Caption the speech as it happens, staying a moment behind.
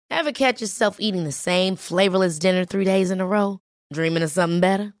Ever catch yourself eating the same flavorless dinner 3 days in a row? Dreaming of something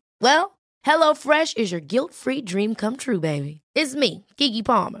better? Well, HelloFresh is your guilt-free dream come true, baby. It's me, Keke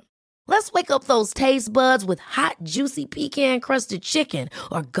Palmer. Let's wake up those taste buds with hot, juicy pecan-crusted chicken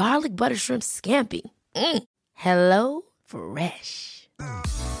or garlic butter shrimp scampi. Hello Fresh.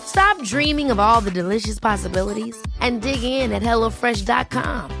 Stop dreaming of all the delicious possibilities and dig in at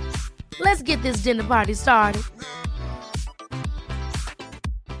HelloFresh.com. Let's get this dinner party started.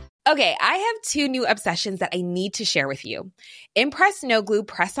 Okay, I have 2 new obsessions that I need to share with you. Impress No Glue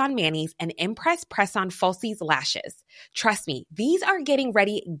Press-On Manis and Impress Press-On Falsies Lashes. Trust me, these are getting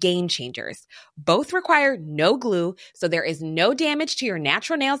ready game changers. Both require no glue, so there is no damage to your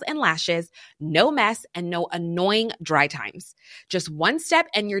natural nails and lashes, no mess, and no annoying dry times. Just one step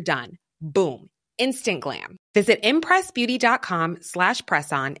and you're done. Boom. Instant glam. Visit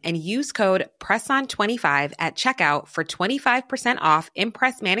impressbeauty.com/presson and use code PRESSON25 at checkout for 25% off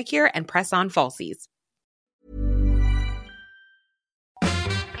Impress Manicure and Press-On Falsies.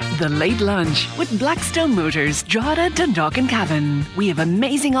 The Late Lunch with Blackstone Motors, Drogheda, Dundalk and Cavan. We have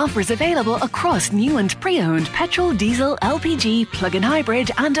amazing offers available across new and pre-owned petrol, diesel, LPG, plug-in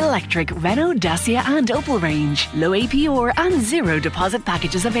hybrid and electric Renault, Dacia and Opel range. Low APR and zero deposit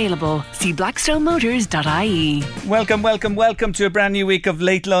packages available. See blackstonemotors.ie. Welcome to a brand new week of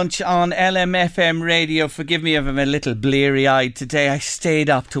Late Lunch on LMFM radio. Forgive me if I'm a little bleary-eyed today. I stayed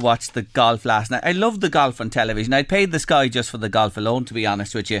up to watch the golf last night. I love the golf on television. I'd paid the Sky just for the golf alone, to be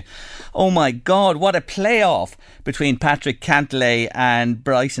honest with you. Oh my God, what a playoff between Patrick Cantlay and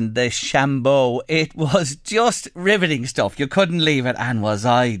Bryson DeChambeau. It was just riveting stuff. You couldn't leave it, and was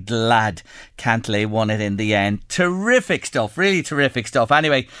I glad Cantlay won it in the end. Terrific stuff, really terrific stuff.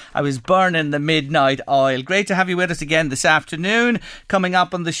 Anyway, I was burning the midnight oil. Great to have you with us again this afternoon. Coming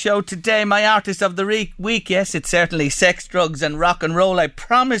up on the show today, my artist of the week. Yes, it's certainly sex, drugs and rock and roll, I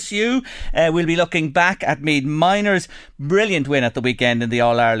promise you. We'll be looking back at Meath Miners' brilliant win at the weekend in the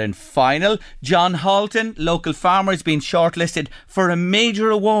All-Ireland final. John Halton, local farmer, has been shortlisted for a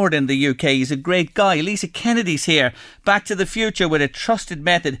major award in the UK. He's a great guy. Lisa Kennedy's here. Back to the Future with a trusted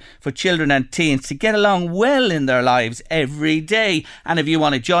method for children and teens to get along well in their lives every day. And if you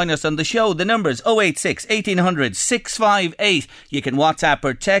want to join us on the show, the number's 086 1800 658. You can WhatsApp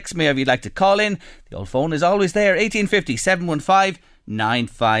or text me if you'd like to call in. The old phone is always there, 1850 715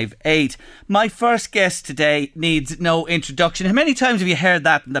 958. My first guest today needs no introduction. How many times have you heard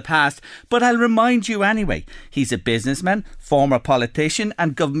that in the past? But I'll remind you anyway. He's a businessman, former politician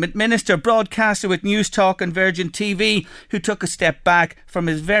and government minister, broadcaster with News Talk and Virgin TV, who took a step back from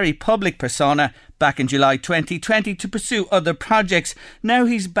his very public persona back in July 2020 to pursue other projects. Now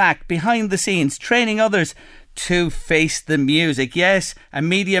he's back behind the scenes, training others to face the music. Yes, a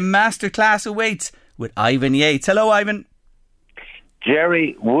media masterclass awaits with Ivan Yates. Hello, Ivan.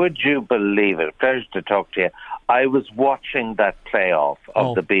 Jerry, would you believe it? Pleasure to talk to you. I was watching that playoff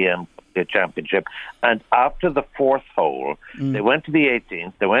of the BMW Championship, and after the 4th hole, they went to the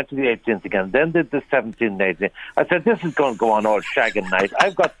 18th, they went to the 18th again, then did the 17th and 18th. I said, this is going to go on all shagging night.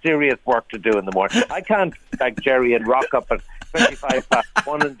 I've got serious work to do in the morning. I can't, like Jerry, and rock up at 25 past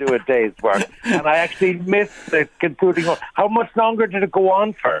 1 and do a day's work. And I actually missed the concluding hole. How much longer did it go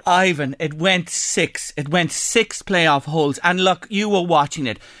on for? Ivan, it went 6. It went 6 playoff holes. And look, you were watching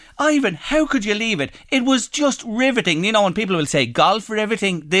it. Ivan, how could you leave it? It was just riveting. You know, when people will say golf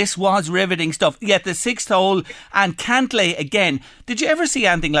riveting, this was riveting stuff. Yet the 6th hole and Cantlay again. Did you ever see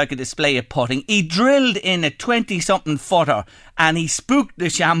anything like a display of putting? He drilled in a 20-something footer and he spooked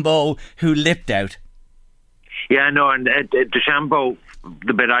DeChambeau, who lipped out. Yeah, no, and DeChambeau,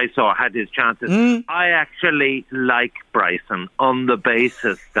 the bit I saw, had his chances. I actually like Bryson on the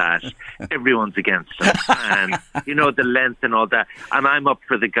basis that everyone's against him. And, you know, the length and all that. And I'm up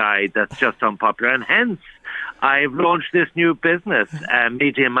for the guy that's just unpopular. And hence, I've launched this new business,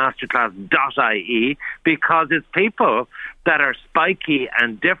 MediaMasterclass.ie, because it's people that are spiky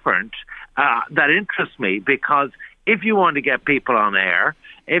and different that interest me. Because if you want to get people on air,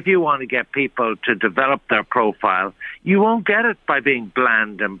 if you want to get people to develop their profile, you won't get it by being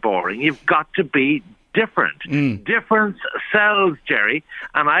bland and boring. You've got to be different. Difference sells, Jerry.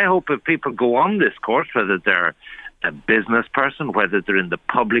 And I hope if people go on this course, whether they're a business person, whether they're in the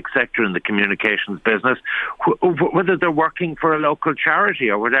public sector, in the communications business, whether they're working for a local charity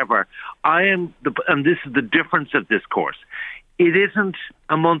or whatever, and this is the difference of this course. It isn't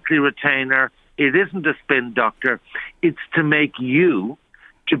a monthly retainer. It isn't a spin doctor. It's to make you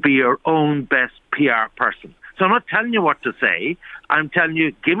to be your own best PR person. So I'm not telling you what to say. I'm telling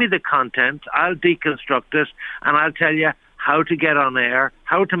you, give me the content, I'll deconstruct it, and I'll tell you how to get on air,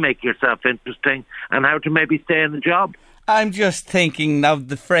 how to make yourself interesting, and how to maybe stay in the job. I'm just thinking of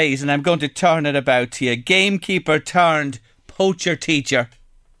the phrase, and I'm going to turn it about to you. Gamekeeper turned poacher teacher.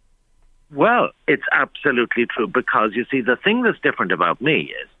 Well, it's absolutely true, because you see, the thing that's different about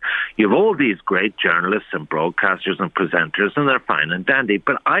me is you have all these great journalists and broadcasters and presenters, and they're fine and dandy,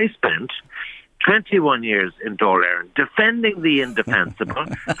 but I spent 21 years in Dáil Éireann defending the indefensible,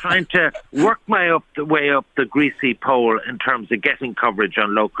 trying to work my way up the greasy pole in terms of getting coverage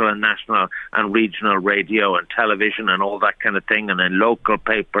on local and national and regional radio and television and all that kind of thing, and in local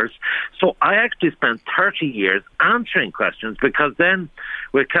papers. So I actually spent 30 years answering questions, because then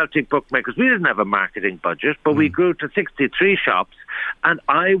with Celtic Bookmakers, we didn't have a marketing budget, but we grew to 63 shops, and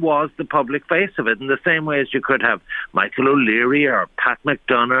I was the public face of it, in the same way as you could have Michael O'Leary or Pat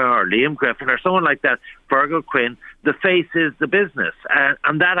McDonough or Liam Griffin or someone like that, Fergal Quinn. The face is the business,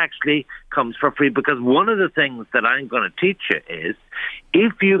 and that actually comes for free, because one of the things that I'm going to teach you is,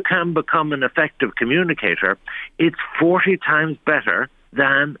 if you can become an effective communicator, it's 40 times better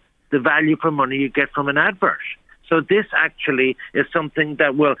than the value for money you get from an advert. So this actually is something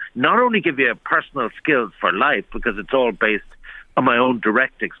that will not only give you personal skills for life, because it's all based on my own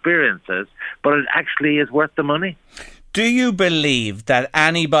direct experiences, but it actually is worth the money. Do you believe that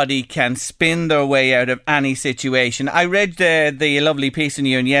anybody can spin their way out of any situation? I read the lovely piece in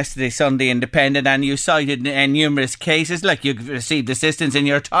you in yesterday Sunday Independent, and you cited numerous cases, like you've received assistance in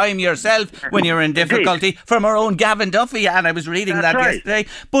your time yourself when you were in difficulty from our own Gavin Duffy, and I was reading that yesterday.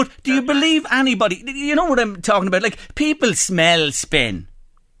 But do you believe anybody, you know what I'm talking about, like people smell spin?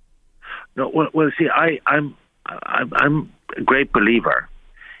 No, well see, I'm a great believer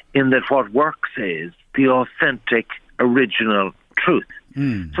in that what works is the authentic, original truth.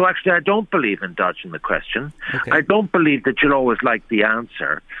 So actually, I don't believe in dodging the question. Okay. I don't believe that you'll always like the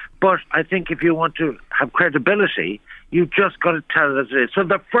answer. But I think if you want to have credibility, you've just got to tell it as it is. So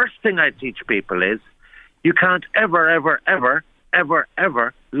the first thing I teach people is, you can't ever, ever, ever, ever,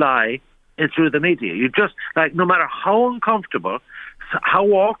 ever lie through the media. You just, like, no matter how uncomfortable, how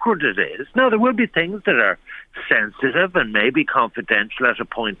awkward it is. Now, there will be things that are sensitive and maybe confidential at a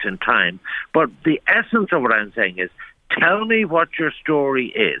point in time, but the essence of what I'm saying is, tell me what your story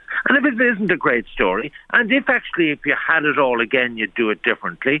is. And if it isn't a great story, and if you had it all again, you'd do it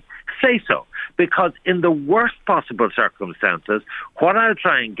differently, say so. Because in the worst possible circumstances, what I'll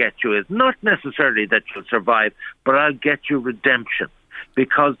try and get you is not necessarily that you'll survive, but I'll get you redemption.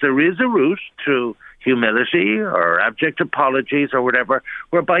 Because there is a route through humility or abject apologies or whatever,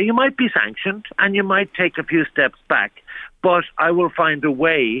 whereby you might be sanctioned and you might take a few steps back, but I will find a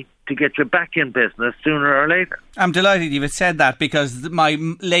way to get you back in business sooner or later. I'm delighted you've said that, because my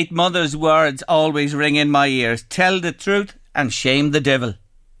late mother's words always ring in my ears. Tell the truth and shame the devil.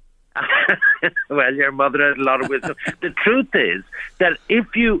 Well, your mother has a lot of wisdom. The truth is that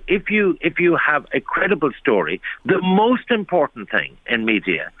if you have a credible story, the most important thing in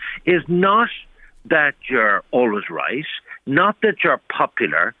media is not that you're always right, not that you're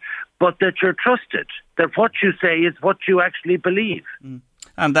popular, but that you're trusted, that what you say is what you actually believe.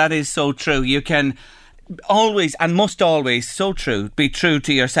 And that is so true. You can always, and must always, so true, be true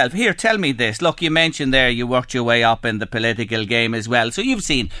to yourself. Here, tell me this. Look, you mentioned there you worked your way up in the political game as well, so you've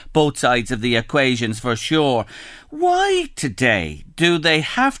seen both sides of the equations for sure. Why today do they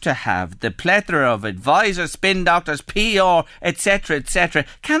have to have the plethora of advisors, spin doctors, PR, etc., etc.?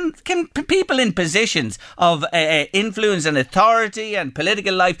 Can people in positions of influence and authority and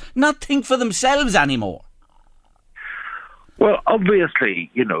political life not think for themselves anymore? Well,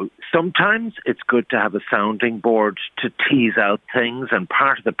 obviously, sometimes it's good to have a sounding board to tease out things, and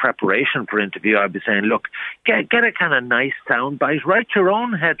part of the preparation for interview, I'd be saying, look, get a kind of nice soundbite, write your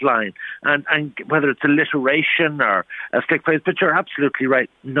own headline, and whether it's alliteration or a stick phrase, but you're absolutely right.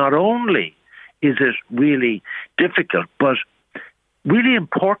 Not only is it really difficult, but really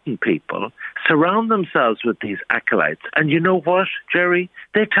important people surround themselves with these acolytes. And you know what, Jerry?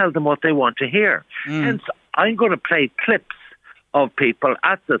 They tell them what they want to hear. Hence, I'm going to play clips of people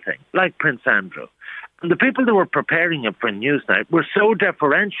at the thing, like Prince Andrew. And the people that were preparing him for Newsnight were so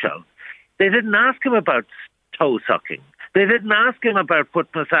deferential, they didn't ask him about toe sucking. They didn't ask him about foot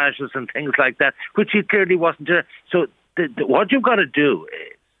massages and things like that, which he clearly wasn't doing. So what you've got to do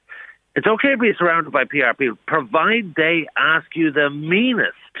is, it's okay to be surrounded by PR people, provided they ask you the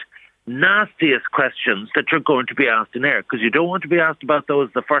meanest, nastiest questions that you're going to be asked in air, because you don't want to be asked about those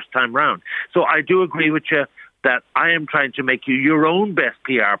the first time round. So I do agree with you that I am trying to make you your own best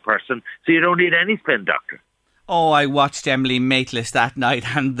PR person, so you don't need any spin doctor. Oh, I watched Emily Maitlis that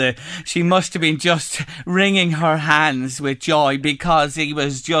night, and she must have been just wringing her hands with joy, because he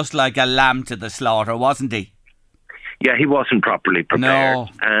was just like a lamb to the slaughter, wasn't he? Yeah, he wasn't properly prepared.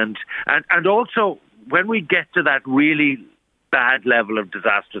 No. And also, when we get to that really bad level of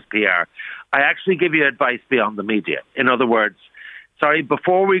disastrous PR, I actually give you advice beyond the media. In other words, sorry,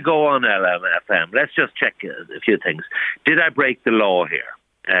 before we go on LMFM, let's just check a few things. Did I break the law here,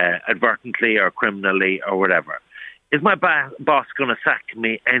 advertently or criminally or whatever? Is my boss going to sack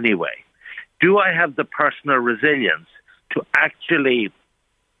me anyway? Do I have the personal resilience to actually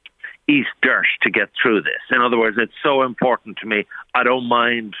eat dirt to get through this? In other words, it's so important to me. I don't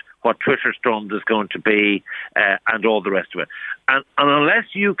mind what Twitter storm there's going to be and all the rest of it. And unless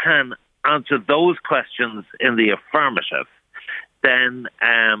you can answer those questions in the affirmative, then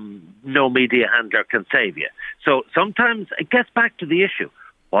no media handler can save you. So sometimes it gets back to the issue.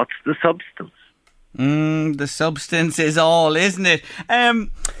 What's the substance? The substance is all, isn't it?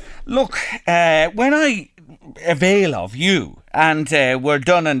 Look, when I avail of you and we're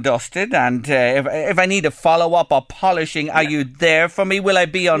done and dusted, and if I need a follow-up or polishing, are you there for me? Will I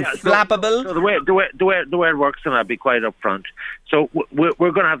be unflappable? So the way it works, and I'll be quite upfront. So we're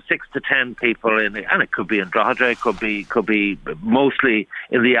going to have 6 to 10 people in it, and it could be in Drogheda, it could be mostly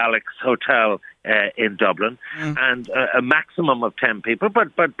in the Alex Hotel in Dublin, and a maximum of 10 people,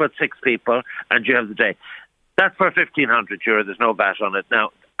 but 6 people, and you have the day. That's for €1,500. There's no VAT on it.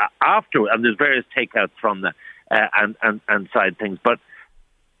 Now, after, and there's various takeouts from the and side things, but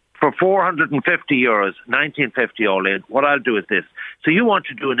for €450, 1950 all in, what I'll do is this. So you want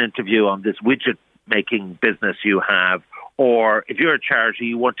to do an interview on this widget making business you have, or if you're a charity,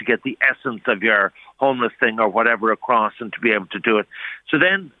 you want to get the essence of your homeless thing or whatever across and to be able to do it. So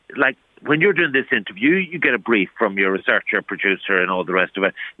then, like, when you're doing this interview, you get a brief from your researcher, producer, and all the rest of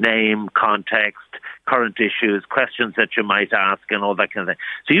it. Name, context, current issues, questions that you might ask, and all that kind of thing.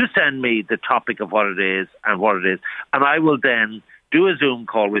 So you send me the topic of what it is, and I will then do a Zoom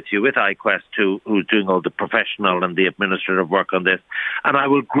call with you, with iQuest, who's doing all the professional and the administrative work on this, and I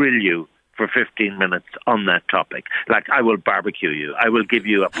will grill you for 15 minutes on that topic. Like, I will barbecue you. I will give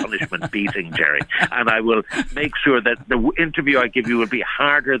you a punishment beating, Jerry. And I will make sure that the interview I give you will be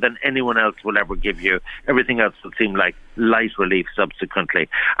harder than anyone else will ever give you. Everything else will seem like light relief subsequently.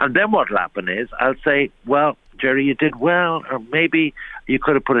 And then what will happen is I'll say, well, Jerry, you did well, or maybe you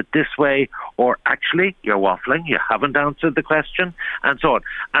could have put it this way, or actually, you're waffling, you haven't answered the question, and so on.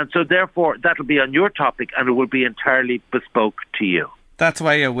 And so therefore, that'll be on your topic, and it will be entirely bespoke to you. That's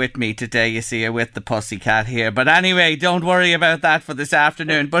why you're with me today, you see, you're with the pussycat here. But anyway, don't worry about that for this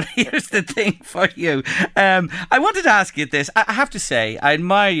afternoon. But here's the thing for you. I wanted to ask you this. I have to say, I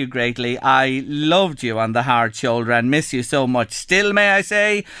admire you greatly. I loved you on The Hard Shoulder and miss you so much still, may I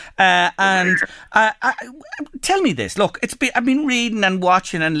say. And tell me this. Look, I've been reading and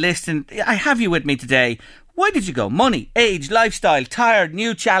watching and listening. I have you with me today. Why did you go? Money, age, lifestyle, tired,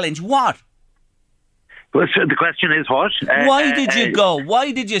 new challenge, what? Well, so the question is what? Why did you go?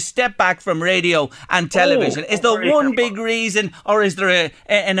 Why did you step back from radio and television? Is there one big reason, or is there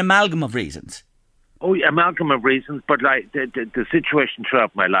an amalgam of reasons? Oh, amalgam of reasons, but like the situation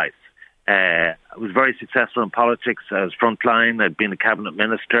throughout my life. I was very successful in politics. I was frontline. I'd been a cabinet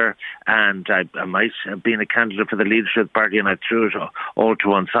minister, and I might have been a candidate for the leadership of the party, and I threw it all to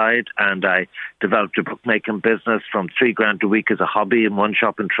one side. And I developed a bookmaking business from $3,000 a week as a hobby in one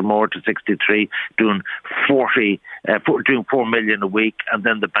shop in Tramore to 63, doing doing $4 million a week. And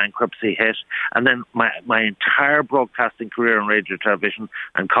then the bankruptcy hit, and then my entire broadcasting career on radio, television,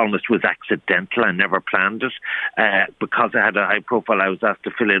 and columnist was accidental. I never planned it because I had a high profile. I was asked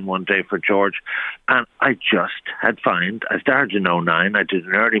to fill in one day for George. And I just had I started in 2009. I did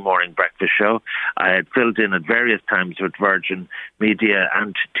an early morning breakfast show. I had filled in at various times with Virgin Media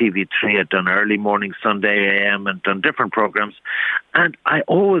and TV3. I'd done early morning Sunday AM and done different programs. And I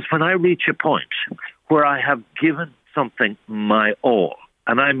always, when I reach a point where I have given something my all,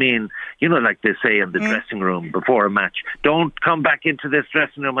 and I mean, you know, like they say in the dressing room before a match, don't come back into this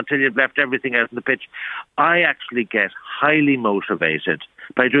dressing room until you've left everything out on the pitch. I actually get highly motivated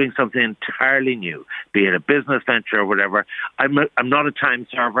by doing something entirely new, be it a business venture or whatever. I'm not a time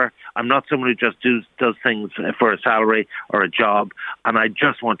server. I'm not someone who just does things for a salary or a job, and I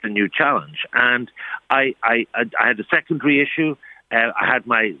just want a new challenge. And I had a secondary issue. I had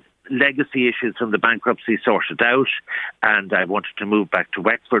my legacy issues from the bankruptcy sorted out, and I wanted to move back to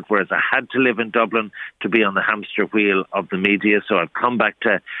Wexford, whereas I had to live in Dublin to be on the hamster wheel of the media. So I've come back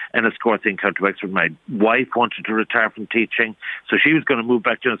to Enniscorthy in County Wexford. My wife wanted to retire from teaching, so she was going to move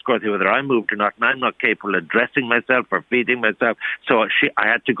back to Enniscorthy whether I moved or not, and I'm not capable of dressing myself or feeding myself, so I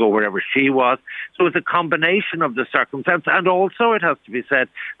had to go wherever she was. So it's a combination of the circumstance, and also it has to be said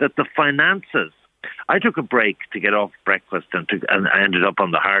that the finances. I took a break to get off breakfast and I ended up on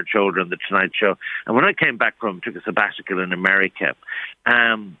The Hard Shoulder and The Tonight Show. And when I came back took a sabbatical in America,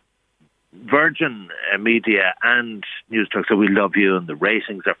 Virgin Media and Newstalk said, we love you and the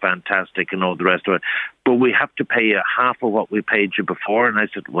ratings are fantastic and all the rest of it, but we have to pay you half of what we paid you before. And I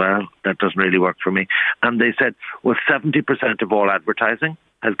said, well, that doesn't really work for me. And they said, well, 70% of all advertising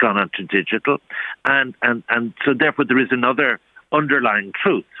has gone onto digital. And so therefore there is another underlying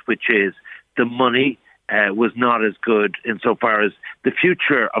truth, which is the money was not as good insofar as the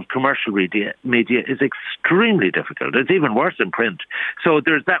future of commercial media is extremely difficult. It's even worse in print. So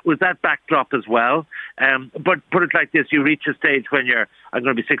there's that backdrop as well. But put it like this, you reach a stage when I'm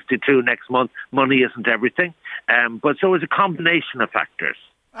going to be 62 next month, money isn't everything. But so it's a combination of factors.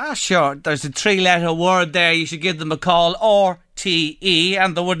 Sure. There's a 3-letter word there. You should give them a call, RTE,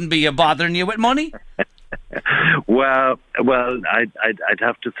 and there wouldn't be a bothering you with money. Well, I'd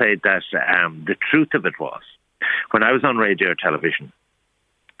have to say that the truth of it was, when I was on radio or television,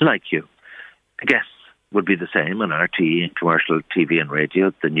 like you, I guess would be the same on RTE, commercial TV and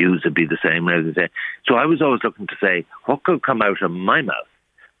radio. The news would be the same. So I was always looking to say, what could come out of my mouth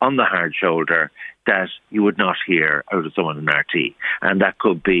on the hard shoulder that you would not hear out of someone in RT. And that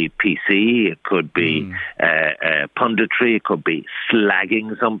could be PC, it could be punditry, it could be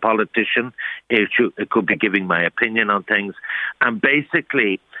slagging some politician, it could be giving my opinion on things. And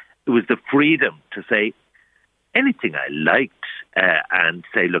basically, it was the freedom to say anything I liked and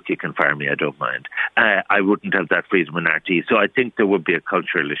say, look, you can fire me, I don't mind. I wouldn't have that freedom in RT. So I think there would be a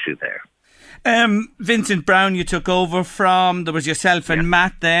cultural issue there. Vincent Browne, you took over from, there was yourself and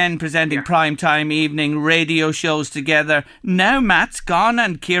Matt then presenting primetime evening radio shows together. Now Matt's gone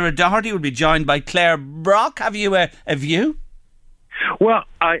and Ciara Doherty will be joined by Claire Brock. Have you a view? Well,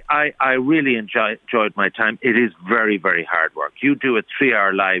 I really enjoyed my time. It is very, very hard work. You do a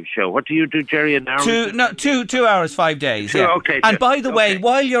 3-hour live show. What do you do, Jerry? An hour? 2 hours, 5 days. Yeah. Okay. And by the way,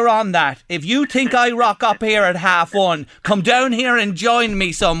 while you're on that, if you think I rock up here at 1:30, come down here and join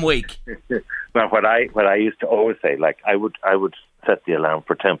me some week. Well, what I used to always say, like I would set the alarm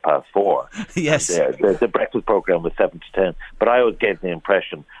for 4:10. Yes. The breakfast programme was 7 to 10, but I always gave the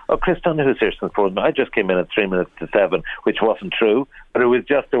impression, Chris Donahue here since 4. I just came in at 3 minutes to 7, which wasn't true, but it was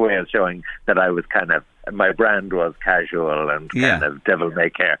just a way of showing that I was kind of, my brand was casual and kind of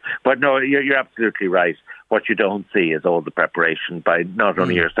devil-may-care. But no, you're absolutely right. What you don't see is all the preparation by not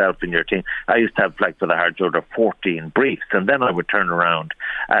only yourself and your team. I used to have, like, for the hard shoulder, 14 briefs, and then I would turn around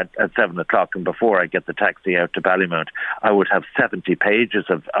at 7 o'clock, and before I get the taxi out to Ballymount, I would have 70 pages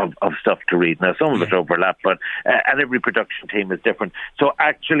of stuff to read. Now, some of it overlap, but and every production team is different. So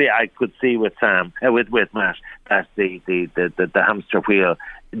actually, I could see with Sam, with Matt, that the hamster wheel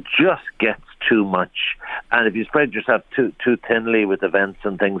just gets too much, and if you spread yourself too thinly with events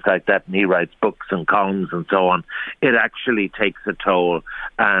and things like that, and he writes books and columns and so on, it actually takes a toll,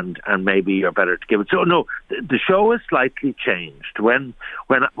 and maybe you're better to give it. So no, the show has slightly changed. When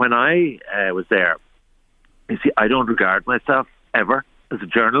I was there, you see, I don't regard myself ever as a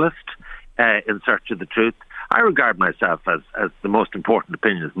journalist in search of the truth. I regard myself as the most important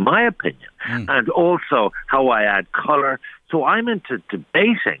opinion is my opinion, and also how I add colour. So I'm into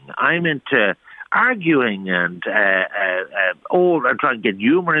debating, I'm into arguing, and I'm trying to get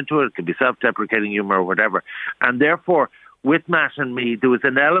humour into it. It could be self-deprecating humour or whatever. And therefore, with Matt and me, there was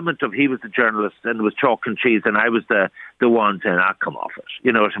an element of he was the journalist and it was chalk and cheese, and I was the one saying, come off it.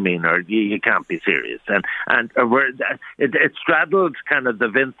 You know what I mean? Or you can't be serious. And it straddled kind of the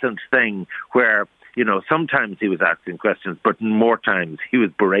Vincent thing where, you know, sometimes he was asking questions, but more times he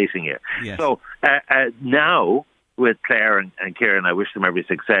was berating you. Yes. So now with Claire and Ciara, and I wish them every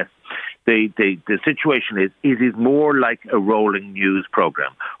success, the situation is, it is more like a rolling news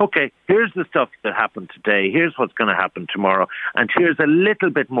program. Okay, here's the stuff that happened today, here's what's going to happen tomorrow, and here's a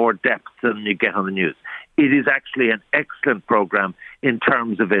little bit more depth than you get on the news. It is actually an excellent program in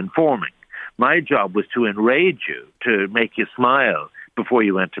terms of informing. My job was to enrage you, to make you smile before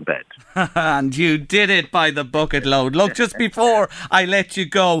you went to bed. And you did it by the bucket load. Look, just before I let you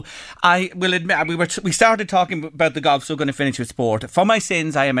go, I will admit, we started talking about the golf, so we're going to finish with sport. For my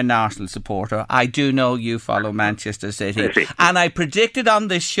sins, I am an Arsenal supporter. I do know you follow Manchester City. And I predicted on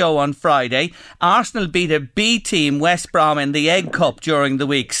this show on Friday, Arsenal beat a B team, West Brom, in the Egg Cup during the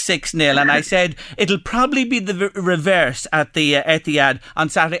week, 6-0. And I said, it'll probably be the reverse at the Etihad on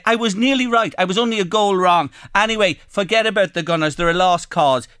Saturday. I was nearly right. I was only a goal wrong. Anyway, forget about the Gunners. They're a lost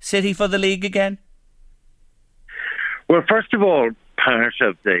cause. City for the league again? Well, first of all, part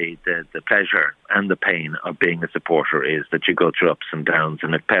of the pleasure and the pain of being a supporter is that you go through ups and downs,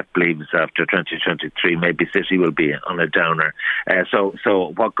 and if Pep leaves after 2023, maybe City will be on a downer. So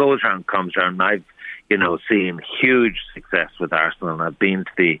what goes around comes around. I've seen huge success with Arsenal, and I've been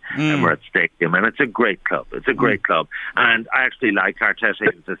to the Emirates Stadium, and it's a great club. It's a great club, and I actually like Arteta as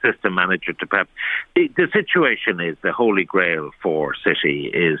assistant manager to Pep. The situation is the holy grail for City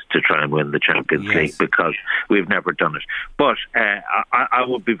is to try and win the Champions League, because we've never done it. But I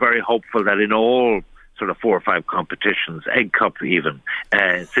would be very hopeful that in all sort of 4 or 5 competitions, Egg Cup even,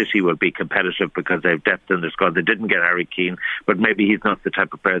 City will be competitive because they have depth in their squad. They didn't get Harry Keane, but maybe he's not the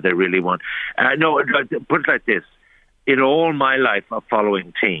type of player they really want. No, put it like this. In all my life of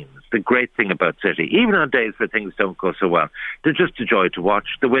following teams, the great thing about City, even on days where things don't go so well, they're just a joy to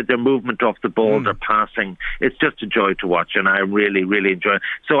watch. The way their movement off the ball, their passing, it's just a joy to watch, and I really, really enjoy it.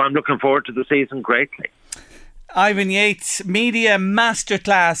 So I'm looking forward to the season greatly. Ivan Yates,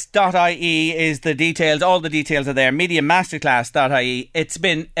 MediaMasterclass.ie is the details. All the details are there. MediaMasterclass.ie. It's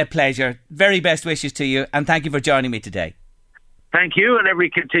been a pleasure. Very best wishes to you, and thank you for joining me today. Thank you, and every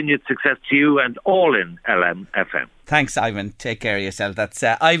continued success to you and all in LMFM. Thanks, Ivan. Take care of yourself. That's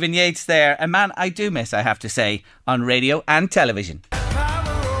Ivan Yates there. A man I do miss, I have to say, on radio and television.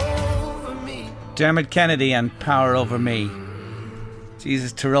 Dermot Kennedy and Power Over Me.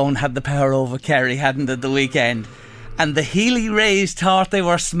 Jesus, Tyrone had the power over Kerry, hadn't it, the weekend? And the Healy Rays thought they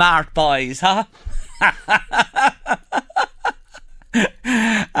were smart boys, huh?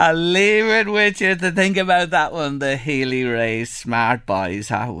 I'll leave it with you to think about that one. The Healy Rays, smart boys,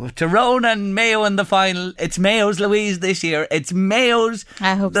 huh? Tyrone and Mayo in the final. It's Mayo's, Louise, this year. It's Mayo's.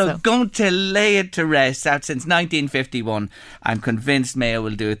 I hope They're so. going to lay it to rest out since 1951. I'm convinced Mayo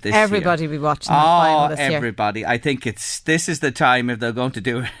will do it this Everybody year. will be watching that final this year. Everybody. I think this is the time, if they're going to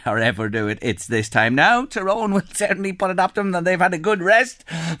do it or ever do it, it's this time. Now, Tyrone will certainly put it up to them, and they've had a good rest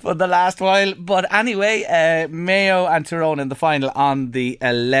for the last while. But anyway, Mayo and Tyrone in the final on the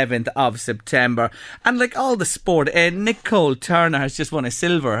 11th of September. And like all the sport, Nicole Turner has just won a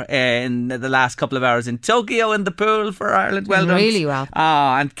silver in the last couple of hours in Tokyo in the pool for Ireland. Well done. Really well.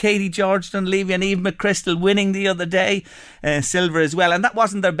 And Katie George Dunleavy and Eve McChrystal winning the other day, silver as well. And that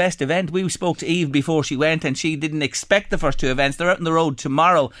wasn't their best event. We spoke to Eve before she went, and she didn't expect the first 2 events. They're out on the road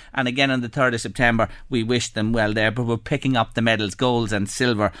tomorrow and again on the 3rd of September. We wish them well there, but we're picking up the medals, golds and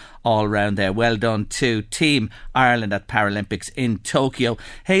silver all round there. Well done to Team Ireland at Paralympics in Tokyo.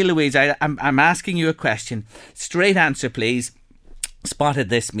 Hey Louise, I'm asking you a question. Straight answer please. Spotted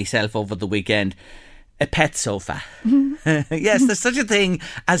this myself over the weekend. A pet sofa. Yes, there's such a thing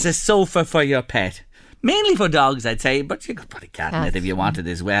as a sofa for your pet. Mainly for dogs, I'd say, but you could put a cat in it if you wanted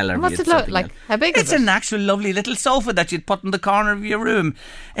as well. Or what's it look like? Else. How big is it? It's an actual lovely little sofa that you'd put in the corner of your room.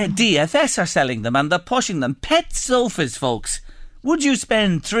 DFS are selling them and they're pushing them. Pet sofas, folks. Would you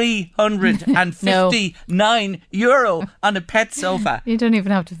spend €359 on a pet sofa? You don't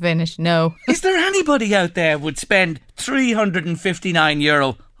even have to finish, no. Is there anybody out there would spend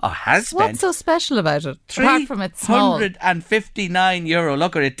 €359 or has spent? What's so special about it? Apart from it's small. €359.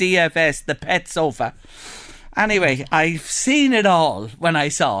 Look at it, DFS, the pet sofa. Anyway, I've seen it all when I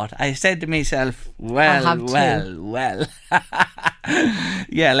saw it. I said to myself, well.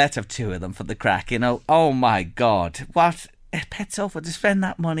 Yeah, let's have 2 of them for the crack, you know. Oh my God, what a pet sofa to spend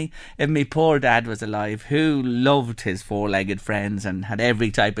that money. If my poor dad was alive, who loved his 4-legged friends and had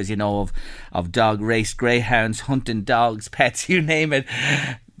every type, as you know, of dog, raced greyhounds, hunting dogs, pets, you name it.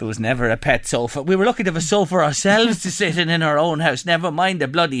 There was never a pet sofa. We were lucky to have a sofa ourselves to sit in our own house, never mind a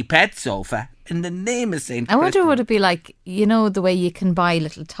bloody pet sofa. In the name of St. I wonder what it'd be like, you know, the way you can buy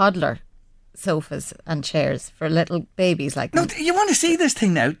little toddler sofas and chairs for little babies like No, that. you want to see this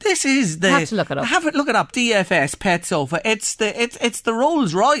thing now? This is the. I have to look it up. Look it up. DFS pet sofa. It's the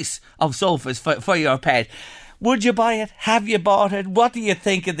Rolls Royce of sofas for your pet. Would you buy it? Have you bought it? What do you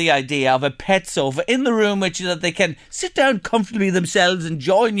think of the idea of a pet sofa in the room with you that they can sit down comfortably themselves and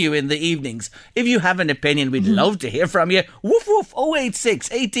join you in the evenings? If you have an opinion, we'd love to hear from you. Woof woof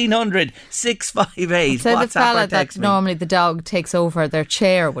 086 1800 658. So the WhatsApp fella or that text me. normally the dog takes over their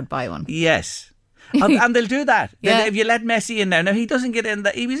chair would buy one. Yes. And they'll do that. Yeah. If you let Messi in now. Now, he doesn't get in.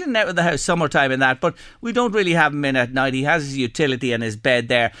 He was in and out of the house summertime in that, but we don't really have him in at night. He has his utility and his bed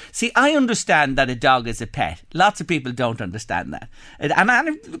there. See, I understand that a dog is a pet. Lots of people don't understand that.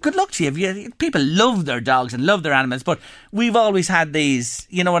 And good luck to you. People love their dogs and love their animals, but we've always had these,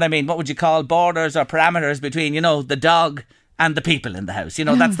 you know what I mean, what would you call borders or parameters between, you know, the dog and the people in the house. You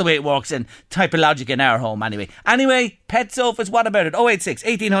know, that's the way it works in typologic in our home anyway. Anyway, pet sofas, what about it? 086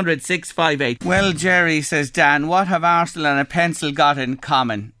 1800 658. Well, Jerry, says Dan, what have Arsenal and a pencil got in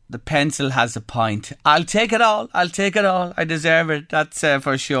common? The pencil has a point. I'll take it all. I deserve it. That's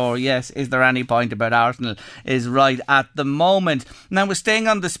for sure. Yes, is there any point about Arsenal is right at the moment. Now we're staying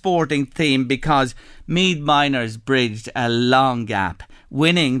on the sporting theme because Meath Miners bridged a long gap,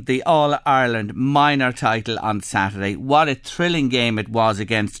 winning the All-Ireland minor title on Saturday. What a thrilling game it was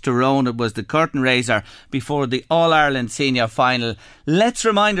against Tyrone. It was the curtain raiser before the All-Ireland senior final. Let's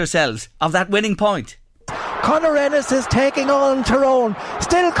remind ourselves of that winning point. Conor Ennis is taking on Tyrone.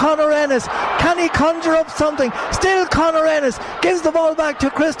 Still Conor Ennis. Can he conjure up something? Still Conor Ennis. Gives the ball back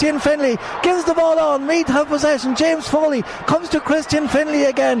to Christian Finlay. Gives the ball on. Meath have possession. James Foley comes to Christian Finlay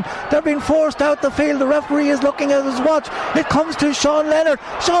again. They're being forced out the field. The referee is looking at his watch. It comes to Sean Leonard.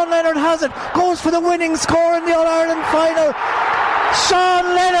 Sean Leonard has it. Goes for the winning score in the All-Ireland final.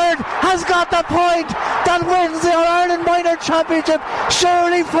 Sean Leonard has got the point that wins the All-Ireland Minor Championship.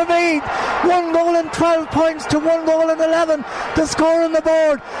 Surely for Meath. 1 goal and 12 points to 1 goal and 11. The score on the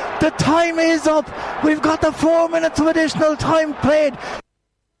board. The time is up. We've got the 4 minutes of additional time played.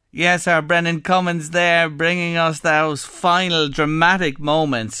 Yes, our Brendan Cummins there bringing us those final dramatic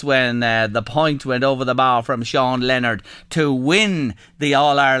moments when the point went over the bar from Sean Leonard to win the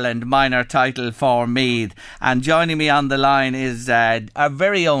All-Ireland minor title for Meath. And joining me on the line is our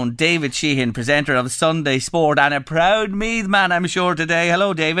very own David Sheehan, presenter of Sunday Sport and a proud Meath man, I'm sure, today.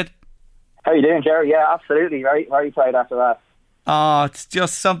 Hello, David. How you doing, Jerry? Yeah, absolutely. Very, very proud after that. Oh, it's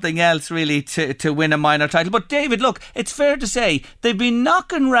just something else really to win a minor title. But David, look, it's fair to say they've been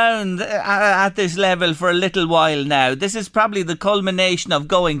knocking round at this level for a little while now. This is probably the culmination of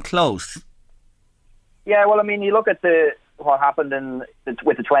going close. Yeah, well, I mean, you look at what happened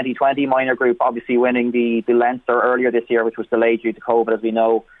with the 2020 minor group, obviously winning the Leinster earlier this year, which was delayed due to COVID, as we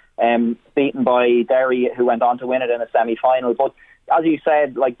know, beaten by Derry, who went on to win it in a semi-final. But as you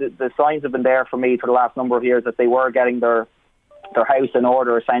said, like the signs have been there for me for the last number of years that they were getting their house in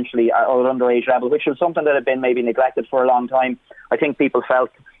order, essentially, at underage level, which was something that had been maybe neglected for a long time. I think people felt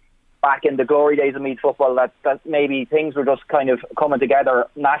back in the glory days of Meath football that maybe things were just kind of coming together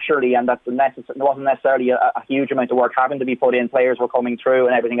naturally, and that there wasn't necessarily a huge amount of work having to be put in. Players were coming through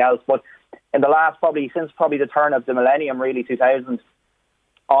and everything else. But in the last, since the turn of the millennium, really 2000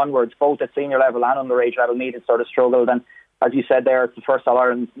 onwards, both at senior level and underage level, Meath had sort of struggled. And as you said there, it's the first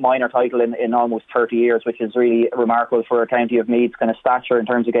All-Ireland minor title in almost 30 years, which is really remarkable for a county of Meath's kind of stature in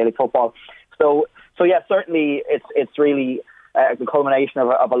terms of Gaelic football. So yeah, certainly it's really the culmination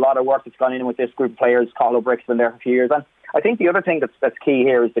of a lot of work that's gone in with this group of players. Carlo Brick's been there for a few years. And I think the other thing that's key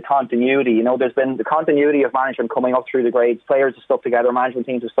here is the continuity. You know, there's been the continuity of management coming up through the grades. Players have stuck together, management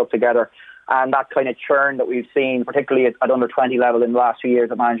teams have stuck together. And that kind of churn that we've seen, particularly at under 20 level in the last few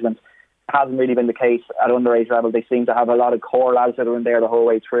years of management, hasn't really been the case at underage level. They seem to have a lot of core lads that are in there the whole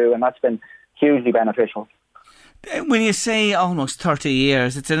way through, and that's been hugely beneficial. When you say almost 30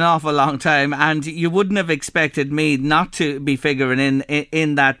 years, it's an awful long time, and you wouldn't have expected Meath not to be figuring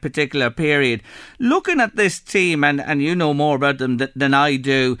in that particular period. Looking at this team, and you know more about them than I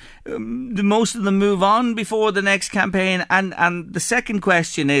do, most of them move on before the next campaign, and the second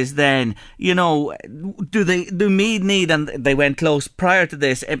question is then, you know, do Meath need, and they went close prior to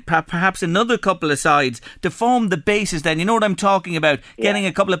this, perhaps another couple of sides to form the basis then, you know what I'm talking about, getting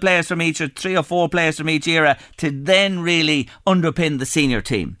a couple of players from each, or 3 or 4 players from each era to then really underpin the senior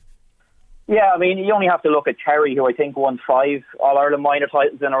team? Yeah, I mean, you only have to look at Kerry, who I think won 5 All-Ireland minor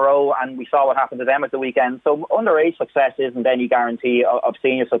titles in a row, and we saw what happened to them at the weekend. So underage success isn't any guarantee of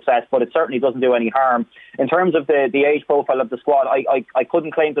senior success, but it certainly doesn't do any harm. In terms of the age profile of the squad, I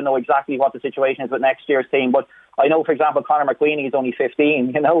couldn't claim to know exactly what the situation is with next year's team, but I know, for example, Conor McQueenie is only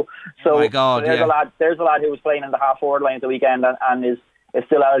 15, you know. So my God, there's a lad who was playing in the half-forward line at the weekend and is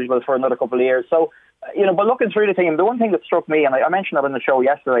still eligible for another couple of years. So, you know, but looking through the team, the one thing that struck me, and I mentioned it on the show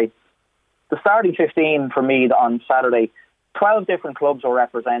yesterday, the starting 15 for me on Saturday, 12 different clubs were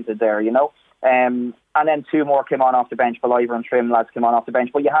represented there, you know, and then 2 more came on off the bench. Beliver and Trim lads came on off the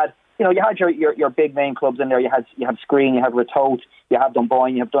bench, but you had your big name clubs in there. You have Screen, you have Ratoath, you have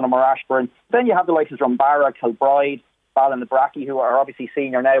Dunboyne, you have Donaghmore Ashburn. Then you have the likes of Drumbarra, Kilbride, Ballinbracky, who are obviously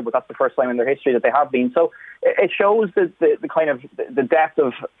senior now, but that's the first time in their history that they have been. So it shows the kind of the depth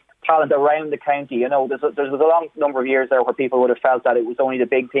of talent around the county. You know, there's a long number of years there where people would have felt that it was only the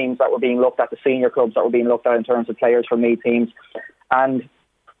big teams that were being looked at, the senior clubs that were being looked at in terms of players from Meath teams. And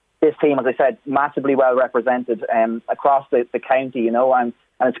this team, as I said, massively well represented across the county, you know, and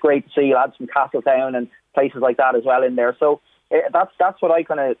it's great to see lads from Castletown and places like that as well in there. So that's what I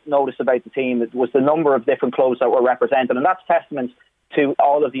kind of noticed about the team. It was the number of different clubs that were represented, and that's testament to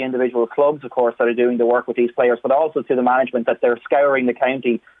all of the individual clubs, of course, that are doing the work with these players, but also to the management, that they're scouring the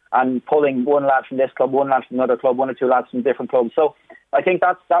county and pulling one lad from this club, one lad from another club, one or two lads from different clubs. So I think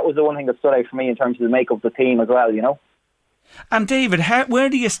that was the one thing that stood out for me in terms of the makeup of the team as well, you know. And David, where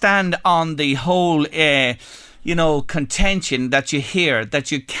do you stand on the whole contention that you hear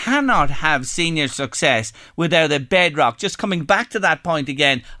that you cannot have senior success without a bedrock? Just coming back to that point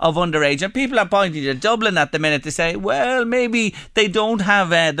again of underage, and people are pointing to Dublin at the minute to say, well, maybe they don't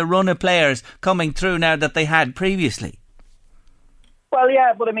have the run of players coming through now that they had previously. Well,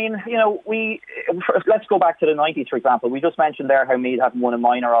 yeah, but I mean, you know, let's go back to the 90s, for example. We just mentioned there how Meath haven't won a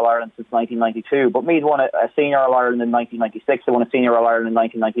minor All-Ireland since 1992, but Meath won a senior All-Ireland in 1996, they won a senior All-Ireland in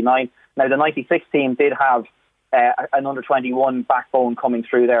 1999. Now, the 96 team did have an under-21 backbone coming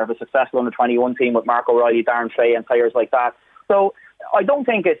through there of a successful under-21 team with Mark O'Reilly, Darren Fay and players like that. So I don't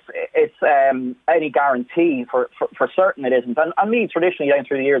think it's any guarantee for certain it isn't. And Meath traditionally down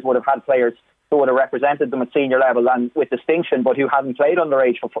through the years would have had players who would have represented them at senior level and with distinction, but who hadn't played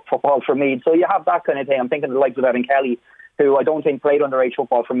underage football for Meath. So you have that kind of thing. I'm thinking of the likes of Evan Kelly, who I don't think played underage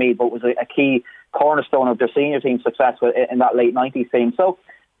football for Meath, but was a key cornerstone of their senior team's success in that late 90s team. So,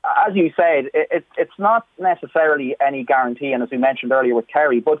 as you said, it's not necessarily any guarantee, and as we mentioned earlier with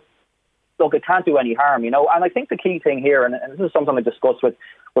Kerry, but look, it can't do any harm, you know. And I think the key thing here, and this is something I discussed with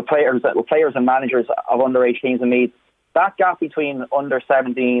players and managers of underage teams in Meath, that gap between under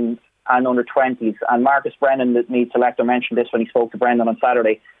 17 and under 20s, and Marcus Brennan, the Meath selector, mentioned this when he spoke to Brendan on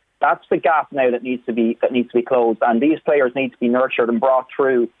Saturday. That's the gap now that needs to be closed, and these players need to be nurtured and brought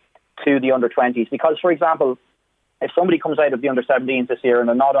through to the under 20s. Because, for example, if somebody comes out of the under 17s this year and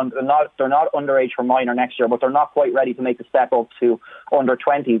they're not underage for minor next year, but they're not quite ready to make the step up to under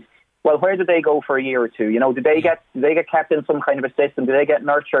 20s, well, where do they go for a year or two? You know, do they get kept in some kind of a system? Do they get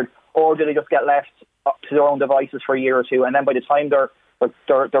nurtured, or do they just get left up to their own devices for a year or two, and then by the time they're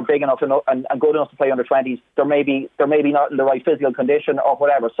big enough and good enough to play under 20s, they're maybe not in the right physical condition or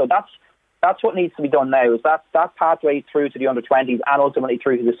whatever. So that's what needs to be done now, is that pathway through to the under 20s and ultimately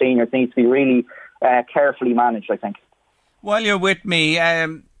through to the seniors needs to be really carefully managed, I think. While you're with me,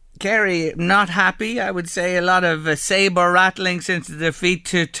 Kerry, not happy, I would say. A lot of sabre rattling since the defeat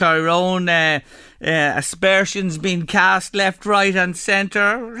to Tyrone. Aspersions being cast left, right and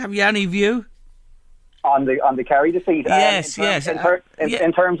centre. Have you any view? On the Kerry defeat, yes.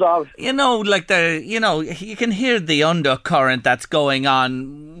 In terms of, you know, like you can hear the undercurrent that's going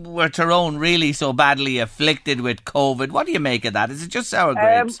on. Were Tyrone really so badly afflicted with COVID? What do you make of that? Is it just sour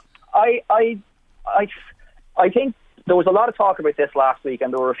grapes? I think there was a lot of talk about this last week,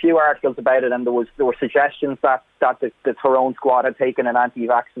 and there were a few articles about it, and there were suggestions that the Tyrone squad had taken an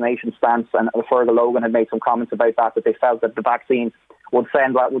anti-vaccination stance, and Fergal Logan had made some comments about that they felt that the vaccine would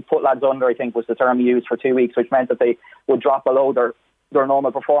put lads under, I think was the term used, for 2 weeks, which meant that they would drop below their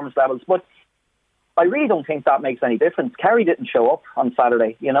normal performance levels. But I really don't think that makes any difference. Kerry didn't show up on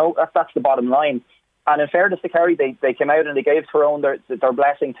Saturday, you know, that's the bottom line. And in fairness to Kerry, they came out and they gave Tyrone their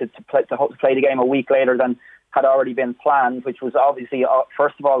blessing to play the game a week later than had already been planned, which was obviously,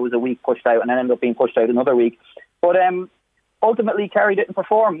 first of all, was a week pushed out and then ended up being pushed out another week. But ultimately, Kerry didn't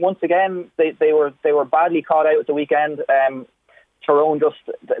perform. Once again, they were badly caught out at the weekend. Tyrone just,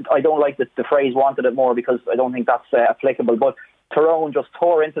 I don't like the phrase wanted it more, because I don't think that's applicable, but Tyrone just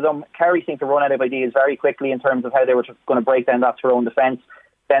tore into them. Kerry seemed to run out of ideas very quickly in terms of how they were going to break down that Tyrone defence.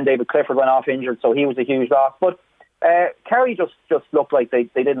 Then David Clifford went off injured, so he was a huge loss. But Kerry just looked like they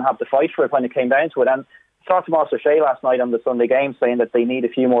didn't have the fight for it when it came down to it. And I saw Tomas O'Shea last night on the Sunday game saying that they need a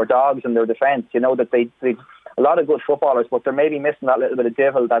few more dogs in their defence. You know, that they've a lot of good footballers, but they're maybe missing that little bit of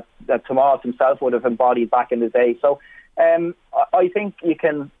devil that Tomas himself would have embodied back in the day. So I think you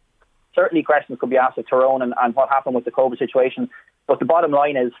can, certainly questions could be asked of Tyrone and what happened with the COVID situation, but the bottom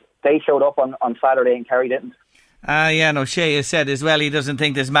line is they showed up on Saturday and Kerry didn't. O'Shea has said as well he doesn't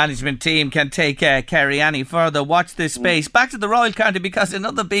think this management team can take Kerry any further. Watch this space. Back to the Royal County, because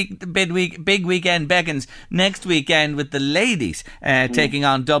another big weekend beckons next weekend with the ladies taking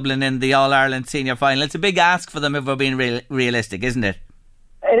on Dublin in the All-Ireland Senior Final. It's a big ask for them if we're being realistic, isn't it?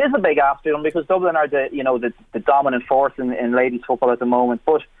 It is a big ask to them, because Dublin are the dominant force in ladies football at the moment.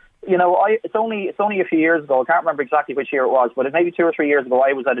 But you know, it's only a few years ago. I can't remember exactly which year it was, but maybe 2 or 3 years ago,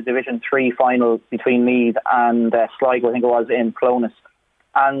 I was at a Division 3 final between Meath and Sligo, I think it was, in Clones.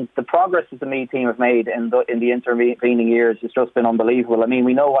 And the progress that the Meath team have made in the intervening years has just been unbelievable. I mean,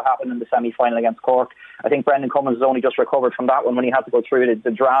 we know what happened in the semi-final against Cork. I think Brendan Cummins has only just recovered from that one when he had to go through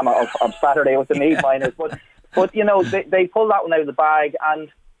the drama of Saturday with the Meath minors. But you know, they pulled that one out of the bag, and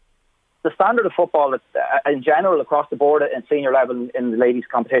the standard of football in general across the board at senior level in the ladies'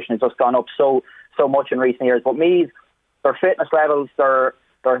 competition has just gone up so much in recent years. But Meath, their fitness levels, their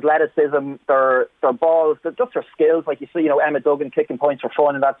their athleticism, their balls, just their skills. Like you see, Emma Duggan kicking points for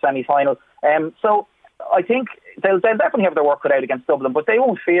fun in that semi-final. So I think they'll definitely have their work cut out against Dublin, but they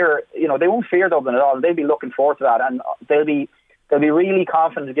won't fear Dublin at all, and they'll be looking forward to that, and they'll be really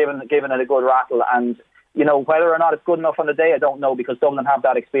confident giving it a good rattle. And whether or not it's good enough on the day, I don't know, because Dublin have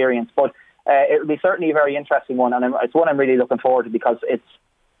that experience. But it'll be certainly a very interesting one, and it's one I'm really looking forward to, because it's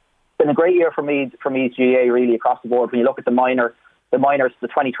been a great year for Meath GAA really across the board. When you look at the minors, the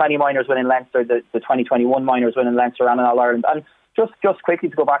 2020 minors winning Leinster, the 2021 minors winning Leinster and in All Ireland. And just quickly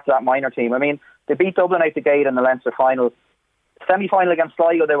to go back to that minor team, I mean, they beat Dublin out the gate in the Leinster final. Semi-final against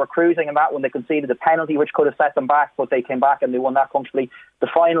Sligo, they were cruising in that when they conceded a penalty which could have set them back, but they came back and they won that comfortably. The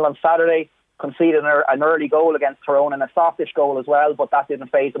final on Saturday, conceded an early goal against Tyrone, and a softish goal as well, but that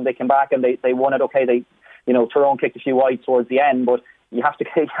didn't faze them. They came back and they won it. Okay, Tyrone kicked a few wide towards the end, but you have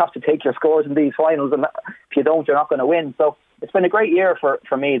to take your scores in these finals, and if you don't, you're not going to win. So it's been a great year for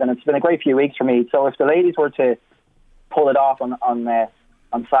Meath, and it's been a great few weeks for Meath. So if the ladies were to pull it off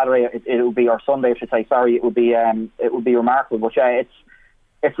on Saturday, it would be, or Sunday, I should say. Sorry, it would be remarkable. But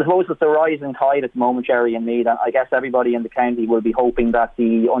I suppose it's the rising tide at the moment, Jerry, and Meath. And I guess everybody in the county will be hoping that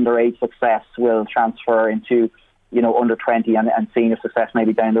the underage success will transfer into under 20 and senior success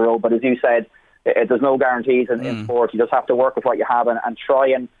maybe down the road. But as you said, there's no guarantees in sport. You just have to work with what you have and try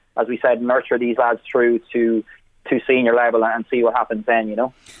and, as we said, nurture these lads through to senior level and see what happens then,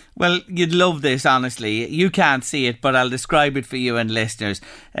 Well, you'd love this, honestly. You can't see it, but I'll describe it for you and listeners.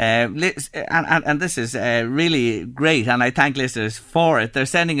 And this is really great, and I thank listeners for it. They're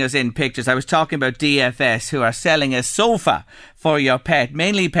sending us in pictures. I was talking about DFS, who are selling a sofa for your pet,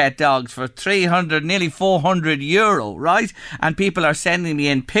 mainly pet dogs, for 300, nearly 400 euro, right? And people are sending me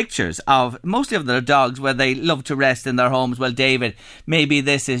in pictures of mostly of their dogs where they love to rest in their homes. Well, David, maybe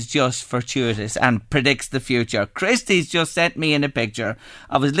this is just fortuitous and predicts the future. Christy's just sent me in a picture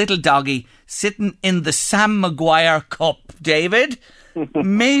of his little doggy sitting in the Sam Maguire Cup, David.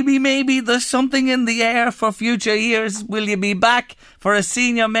 Maybe there's something in the air for future years. Will you be back for a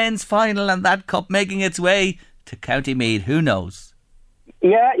senior men's final and that cup making its way to County Meath? Who knows?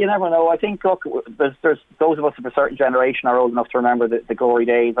 Yeah, you never know. I think, look, there's those of us of a certain generation are old enough to remember the glory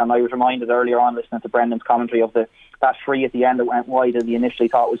days, and I was reminded earlier on listening to Brendan's commentary of that free at the end that went wide and he initially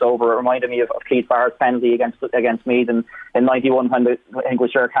thought was over. It reminded me of Keith Barr's penalty against Meath in 91 when I think it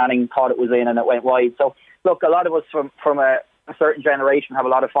was Ger Canning thought it was in and it went wide. So look, a lot of us from a certain generation have a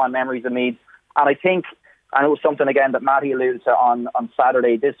lot of fond memories of Meath, and I think, and it was something again that Matty alluded to on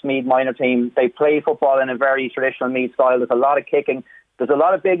Saturday, this Meath minor team, they play football in a very traditional Meath style. There's a lot of kicking, there's a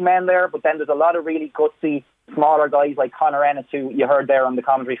lot of big men there, but then there's a lot of really gutsy smaller guys like Conor Ennis, who you heard there on the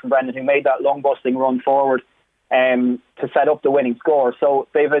commentary from Brendan, who made that lung busting run forward to set up the winning score. So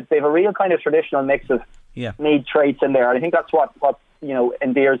they've a real kind of traditional mix of Meath traits in there, and I think that's what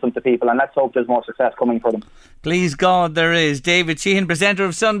endears them to people, and let's hope there's more success coming for them. Please God there is. David Sheehan, presenter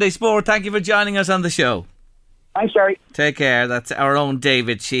of Sunday Sport, thank you for joining us on the show. Thanks, Jerry. Take care. That's our own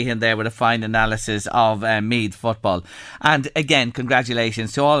David Sheehan there with a fine analysis of Meath football. And again,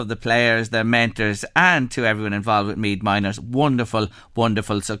 congratulations to all of the players, their mentors, and to everyone involved with Meath Minors. Wonderful,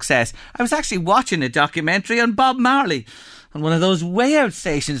 wonderful success. I was actually watching a documentary on Bob Marley on one of those way out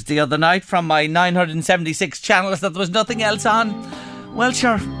stations the other night from my 976 channels that there was nothing else on. Well,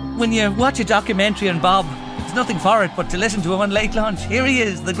 sure, when you watch a documentary on Bob, there's nothing for it but to listen to him on Late Lunch. Here he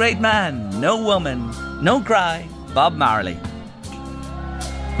is, the great man, no woman, no cry, Bob Marley.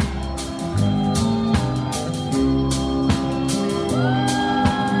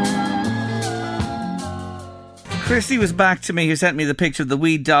 Christy was back to me, who sent me the picture of the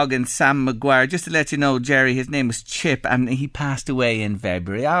wee dog and Sam Maguire. Just to let you know, Jerry, his name was Chip and he passed away in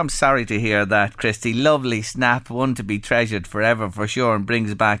February. I'm sorry to hear that, Christy. Lovely snap, one to be treasured forever for sure, and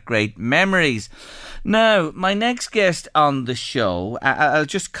brings back great memories. Now, my next guest on the show, I'll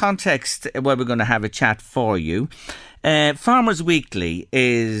just context where we're going to have a chat for you. Farmers Weekly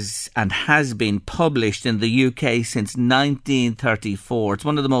is and has been published in the UK since 1934. It's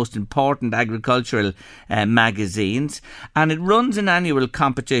one of the most important agricultural magazines, and it runs an annual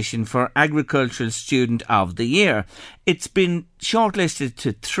competition for Agricultural Student of the Year. It's been shortlisted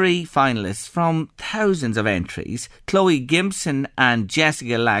to 3 finalists from thousands of entries. Chloe Gimpson and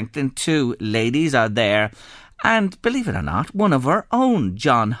Jessica Langton, 2 ladies, are there. And believe it or not, one of our own,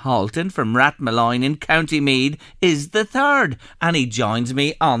 John Halton from Rathmalloyne in County Meath, is the 3rd. And he joins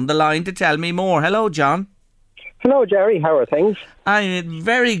me on the line to tell me more. Hello, John. Hello, Jerry. How are things? I'm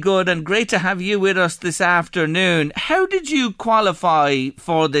very good, and great to have you with us this afternoon. How did you qualify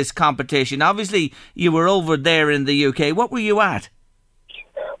for this competition? Obviously, you were over there in the UK. What were you at?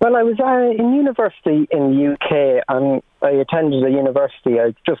 Well, I was in university in the UK, and I attended a university.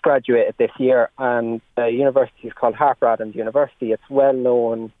 I just graduated this year, and the university is called Harper Adams University. It's well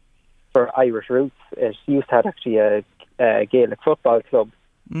known for Irish roots. It used to have actually a Gaelic football club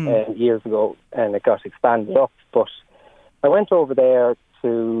years ago, and it got expanded up. But I went over there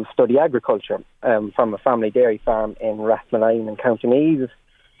to study agriculture from a family dairy farm in Rathmaline in County Meath.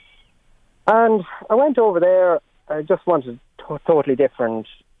 And I went over there. I just wanted a totally different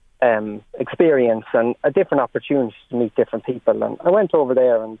experience and a different opportunity to meet different people. And I went over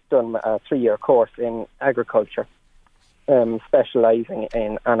there and done a 3-year course in agriculture, specialising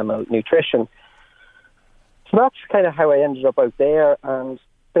in animal nutrition. So that's kind of how I ended up out there. And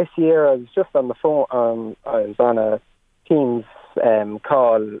this year I was just on the phone. I was on a Teams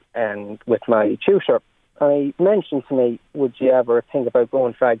call with my tutor. And he mentioned to me, would you ever think about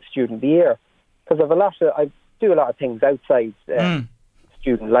going for Ag Student of the Year? Because I do a lot of things outside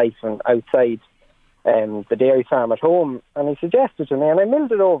student life and outside the dairy farm at home. And he suggested to me, and I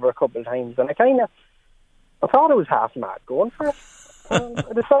milled it over a couple of times, and I thought I was half mad going for it.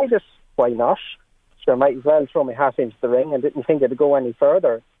 I decided, why not? Sure, I might as well throw my hat into the ring, and didn't think it'd go any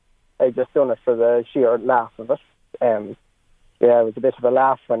further. I just done it for the sheer laugh of it. It was a bit of a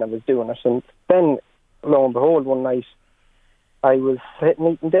laugh when I was doing it. And then, lo and behold, one night I was sitting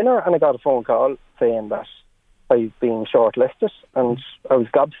eating dinner, and I got a phone call saying that I was being shortlisted, and I was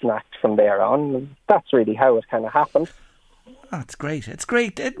gobsmacked from there on. And that's really how it kind of happened. That's great. It's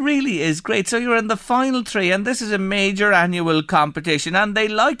great. It really is great. So you're in the final 3, and this is a major annual competition, and they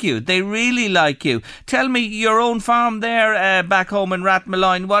like you. They really like you. Tell me, your own farm there back home in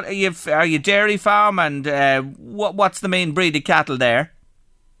Rathmaline, what are you dairy farm, and what's the main breed of cattle there?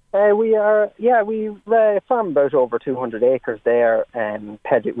 We farm about over 200 acres there, and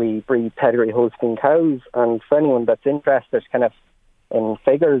we breed pedigree Holstein cows. And for anyone that's interested kind of in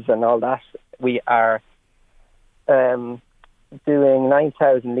figures and all that, we are doing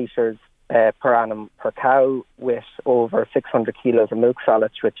 9,000 litres per annum per cow, with over 600 kilos of milk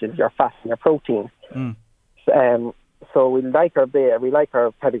solids, which is your fat and your protein. So we like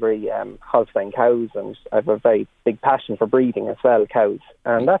our pedigree Holstein cows, and I have a very big passion for breeding as well, cows.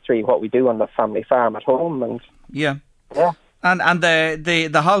 And that's really what we do on the family farm at home. And yeah. And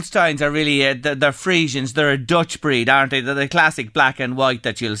the Holsteins are really they're Friesians. They're a Dutch breed, aren't they? They're the classic black and white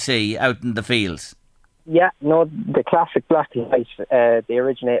that you'll see out in the fields. Yeah, no, the classic black and white. They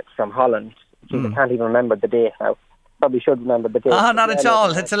originate from Holland. I can't even remember the date now. Probably should remember the date. Not at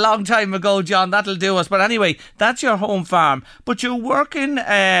all. It's a long time ago, John. That'll do us. But anyway, that's your home farm. But you're working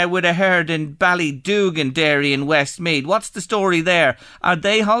with a herd in Ballydugan Dairy in Westmeath. What's the story there? Are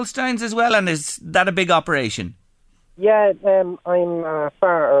they Holsteins as well, and is that a big operation? Yeah, I'm a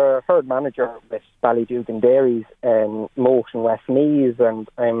herd manager with Ballydugan Dairies in Moat in Westmeath, and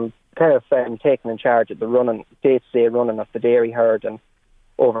I'm kind of taking in charge of the day-to-day running of the dairy herd, and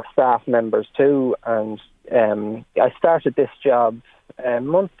over staff members too. And I started this job a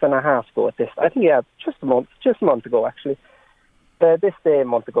month and a half ago just a month ago actually. This day a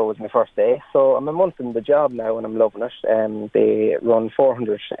month ago was my first day, so I'm a month in the job now and I'm loving it. They run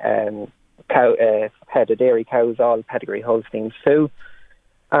 400 head of dairy cows, all pedigree Holsteins too.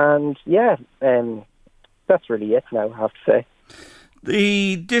 And that's really it now, I have to say.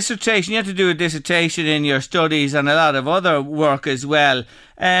 The dissertation, you had to do a dissertation in your studies and a lot of other work as well.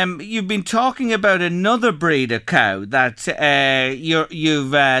 You've been talking about another breed of cow that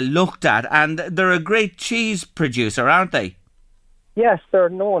you've looked at, and they're a great cheese producer, aren't they? Yes, they're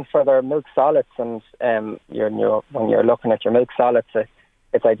known for their milk solids, and when you're looking at your milk solids,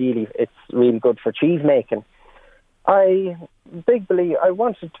 it's really good for cheese making. I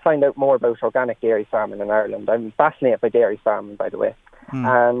wanted to find out more about organic dairy farming in Ireland. I'm fascinated by dairy farming, by the way.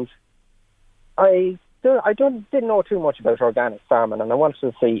 And I didn't know too much about organic farming, and I wanted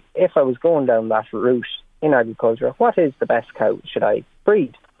to see if I was going down that route in agriculture, what is the best cow should I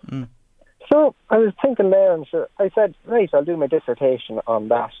breed? So I was thinking there, and I said, right, I'll do my dissertation on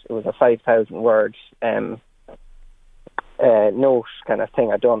that. It was a 5,000-word note kind of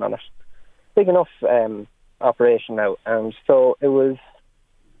thing I'd done on it. Big enough operation now. And so it was,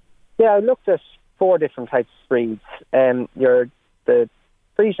 I looked at 4 different types of breeds. You're the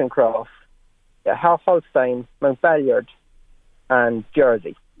Friesian Cross, Holstein, Mount Balliard, and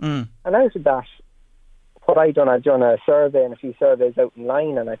Jersey. And out of that, what I'd done a survey and a few surveys out in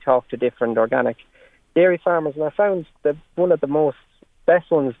line, and I talked to different organic dairy farmers, and I found that one of the best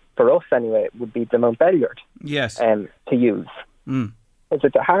ones for us anyway would be the Mount Balliard. Yes. To use.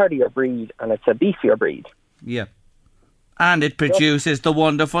 It's a hardier breed and it's a beefier breed. Yeah. And it produces the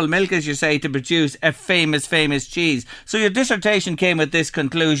wonderful milk, as you say, to produce a famous cheese. So your dissertation came with this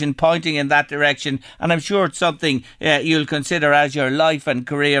conclusion, pointing in that direction, and I'm sure it's something you'll consider as your life and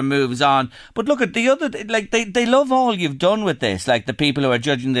career moves on. But look at the other, like they love all you've done with this, like the people who are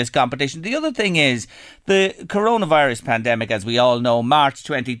judging this competition. The other thing is the coronavirus pandemic, as we all know, March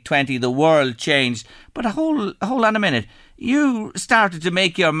 2020, the world changed. But hold on a minute, you started to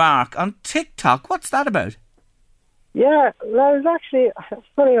make your mark on TikTok. What's that about? Yeah, well, I was actually,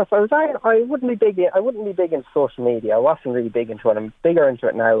 funny enough, I wouldn't be big into social media. I wasn't really big into it. I'm bigger into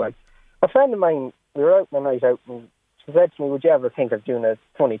it now. Like, a friend of mine, we were out on a night out, and she said to me, would you ever think of doing a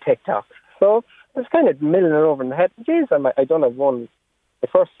funny TikTok? So I was kind of milling it over in the head. Geez, I done the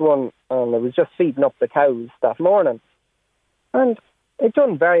first one, and I was just feeding up the cows that morning. And it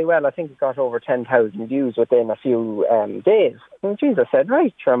done very well. I think it got over 10,000 views within a few days. And Jesus said,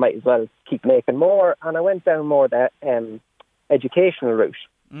 right, sure, I might as well keep making more. And I went down more that educational route.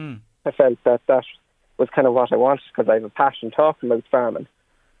 I felt that was kind of what I wanted, because I have a passion talking about farming.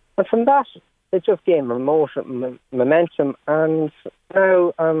 And from that, it just gained momentum. And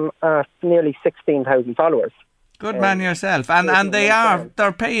now I'm at nearly 16,000 followers. Good man yourself. And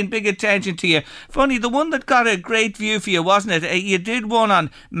they're paying big attention to you. Funny, the one that got a great view for you, wasn't it? You did one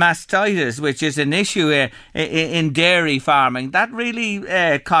on mastitis, which is an issue in dairy farming. That really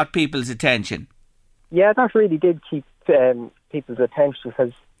caught people's attention. Yeah, that really did keep people's attention,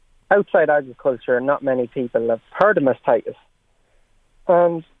 because outside agriculture, not many people have heard of mastitis.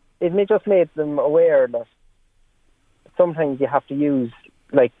 And it just made them aware that sometimes you have to use,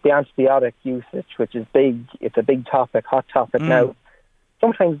 like, the antibiotic usage, which is big. It's a big topic, hot topic now.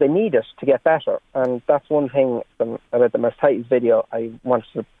 Sometimes they need it to get better. And that's one thing about the mastitis video. I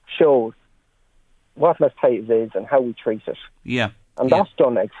wanted to show what mastitis is and how we treat it. Yeah. And that's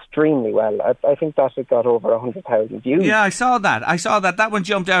done extremely well. I think that it got over 100,000 views. Yeah, I saw that. That one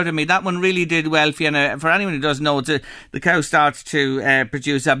jumped out at me. That one really did well for you. And for anyone who doesn't know, the cow starts to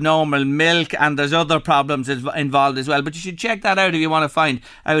produce abnormal milk, and there's other problems involved as well. But you should check that out if you want to find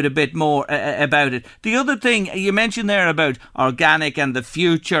out a bit more about it. The other thing you mentioned there about organic and the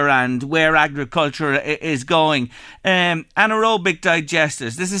future and where agriculture is going. Anaerobic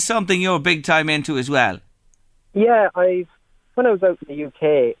digesters. This is something you're big time into as well. Yeah, when I was out in the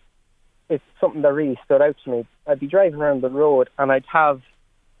UK, it's something that really stood out to me. I'd be driving around the road, and I'd have,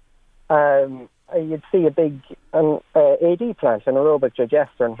 you'd see a big AD plant, an aerobic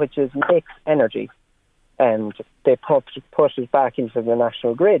digester, which makes energy, and they put it back into the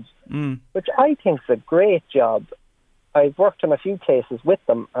national grid, which I think is a great job. I've worked in a few places with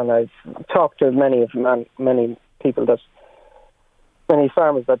them, and I've talked to many people many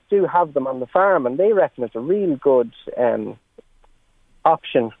farmers that do have them on the farm, and they reckon it's a real good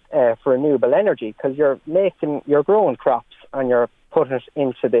option for renewable energy, because you're growing crops and you're putting it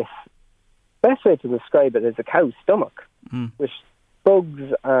into this. Best way to describe it is a cow's stomach, with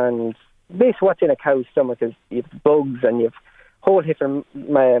bugs, and basically what's in a cow's stomach is you have bugs and you have whole different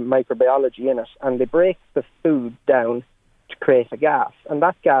microbiology in it, and they break the food down to create a gas, and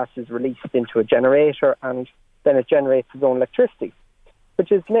that gas is released into a generator, and then it generates its own electricity,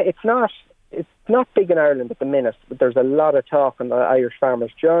 which is it's not big in Ireland at the minute, but there's a lot of talk in the Irish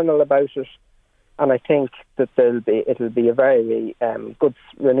Farmers Journal about it, and I think that it'll be a very good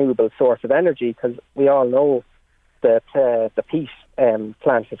renewable source of energy, because we all know that the peat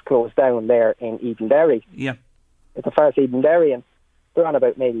plant has closed down there in Edenderry. Yeah, it's a Farce Edenderry, and they're on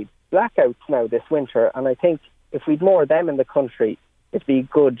about maybe blackouts now this winter, and I think if we'd more of them in the country, it'd be a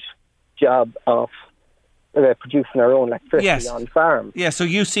good job of producing our own electricity on farm. Yeah, so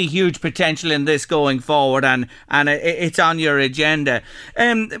you see huge potential in this going forward, and it's on your agenda.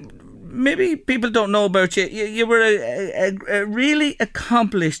 Maybe people don't know about you. You were a really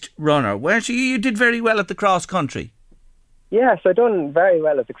accomplished runner, weren't you? You did very well at the cross country. Yes, I done very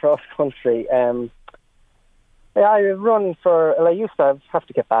well at the cross country. I run for. Well, I used to have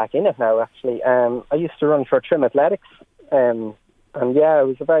to get back in it now. Actually, I used to run for Trim Athletics. And yeah, I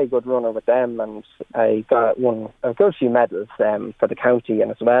was a very good runner with them, and I got a good few medals for the county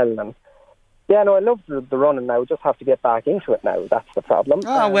and as well. And yeah, no, I love the running now. I just have to get back into it now. That's the problem.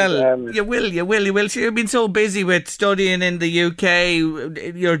 Oh, well, you will. So you've been so busy with studying in the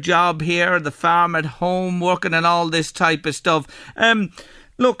UK, your job here, the farm at home, working on all this type of stuff.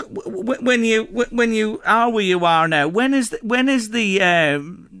 Look, when you are where you are now, when is the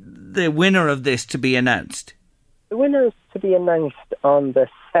winner of this to be announced? The winner is to be announced on the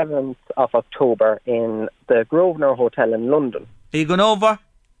 7th of October in the Grosvenor Hotel in London. Are you going over?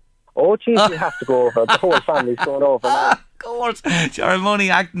 Oh, geez, you have to go over. The whole family's going over now. course. Sure, Money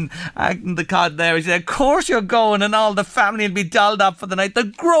acting the cod there. He said, of course you're going, and all the family will be dolled up for the night. The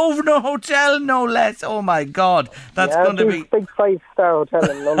Grosvenor Hotel, no less. Oh my God, that's going to be big 5-star hotel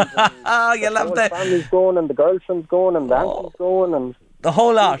in London. You'll have the family's going, and the girlfriend's going, and the auntie's going, and the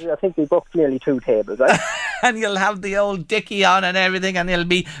whole lot. I think we booked nearly 2 tables, right? And you'll have the old Dickie on and everything, and you'll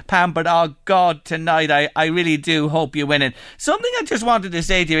be pampered. Oh God, tonight I really do hope you win it. Something I just wanted to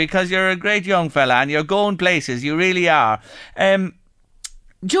say to you, because you're a great young fella and you're going places, you really are.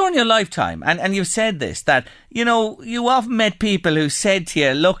 During your lifetime, and you've said this, that, you know, you often met people who said to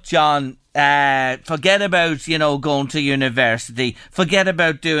you, look, John, forget about, you know, going to university, forget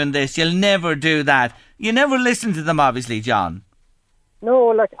about doing this, you'll never do that. You never listened to them, obviously, John. No,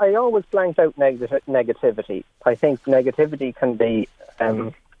 like, I always blanked out negativity. I think negativity can be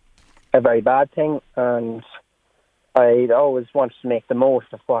a very bad thing, and I always wanted to make the most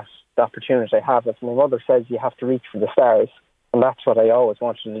of what the opportunity I have. As my mother says, you have to reach for the stars, and that's what I always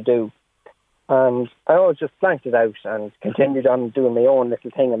wanted to do. And I always just blanked it out and continued on doing my own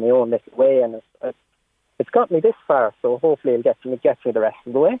little thing in my own little way, and it's got me this far, so hopefully it'll get me the rest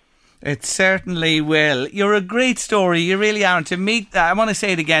of the way. It certainly will. You're a great story. You really are. And to meet, I want to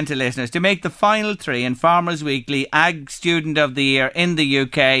say it again to listeners, to make the final 3 in Farmers Weekly Ag Student of the Year in the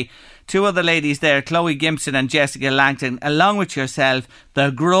UK. 2 other ladies there, Chloe Gimpson and Jessica Langton, along with yourself. The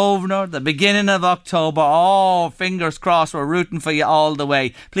Grosvenor, the beginning of October. Oh, fingers crossed, we're rooting for you all the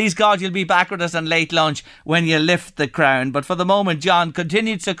way. Please God, you'll be back with us on Late Lunch when you lift the crown. But for the moment, John,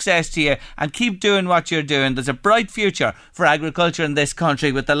 continued success to you, and keep doing what you're doing. There's a bright future for agriculture in this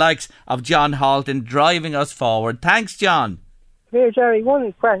country with the likes of John Halton driving us forward. Thanks, John. Here, Jerry,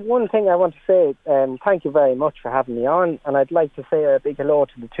 one thing I want to say, thank you very much for having me on, and I'd like to say a big hello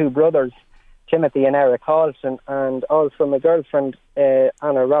to the 2 brothers, Timothy and Eric Halton, and also my girlfriend,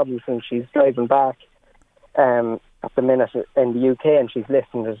 Anna Robinson. She's driving back at the minute in the UK, and she's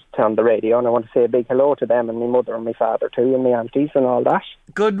listening to on the radio, and I want to say a big hello to them, and my mother and my father too, and my aunties and all that.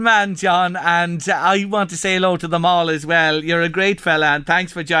 Good man, John, and I want to say hello to them all as well. You're a great fella, and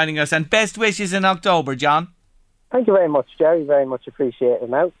thanks for joining us, and best wishes in October, John. Thank you very much, Jerry. Very much appreciated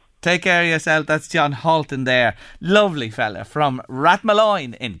now. Take care of yourself. That's John Halton there. Lovely fella from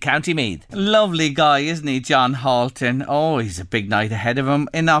Rathmalloyne in County Meath. Lovely guy, isn't he, John Halton? Oh, he's a big night ahead of him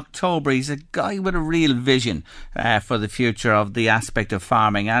in October. He's a guy with a real vision for the future of the aspect of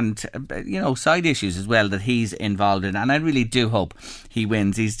farming and, you know, side issues as well that he's involved in. And I really do hope he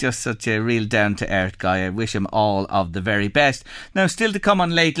wins. He's just such a real down-to-earth guy. I wish him all of the very best. Now, still to come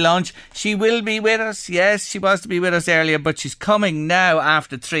on Late Lunch, she will be with us. Yes, she was to be with us earlier, but she's coming now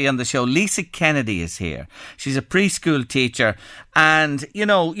after 3 on the show. Lisa Kennedy is here. She's a preschool teacher, and you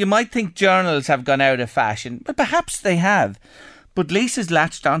know, you might think journals have gone out of fashion, but perhaps they have. But Lisa's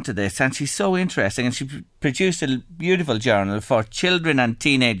latched onto this, and she's so interesting, and she produced a beautiful journal for children and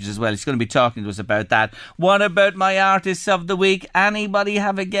teenagers as well. She's going to be talking to us about that. What about my Artists of the Week? Anybody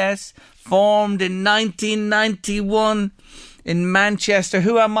have a guess? Formed in 1991 in Manchester.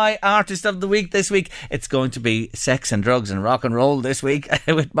 Who are my Artist of the Week this week? It's going to be sex and drugs and rock and roll this week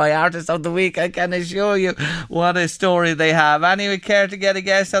with my Artist of the Week. I can assure you what a story they have. Anyway, care to get a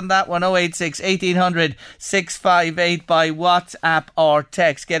guess on that one? 086 1800 658 by WhatsApp or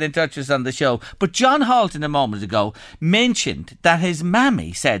text. Get in touch with us on the show. But John Halton a moment ago mentioned that his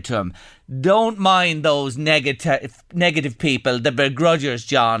mammy said to him, don't mind those negative people, the begrudgers,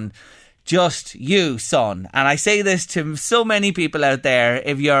 John. Just you, son. And I say this to so many people out there.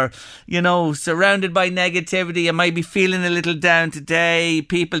 If you're, you know, surrounded by negativity, you might be feeling a little down today.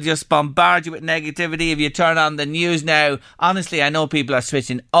 People just bombard you with negativity. If you turn on the news now, honestly, I know people are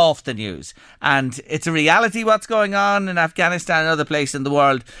switching off the news. And it's a reality what's going on in Afghanistan and other places in the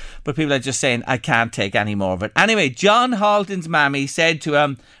world. But people are just saying, I can't take any more of it. Anyway, John Halton's mammy said to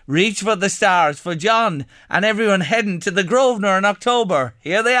him, reach for the stars for John and everyone heading to the Grosvenor in October.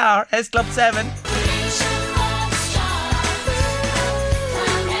 Here they are, S Club 7.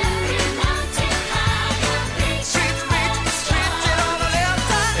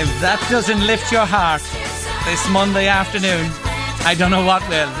 If that doesn't lift your heart this Monday afternoon, I don't know what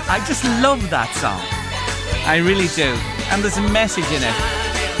will. I just love that song. I really do. And there's a message in it.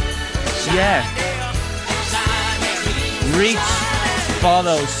 Yeah. Reach for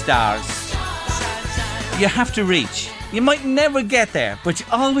those stars. You have to reach. You might never get there, but you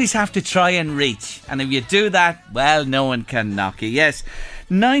always have to try and reach. And if you do that, well, no one can knock you. Yes,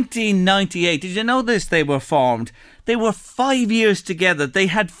 1998. Did you know this? They were formed. They were 5 years together. They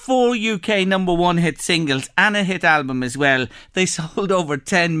had 4 UK number 1 hit singles and a hit album as well. They sold over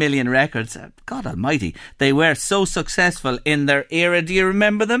 10 million records. God almighty. They were so successful in their era. Do you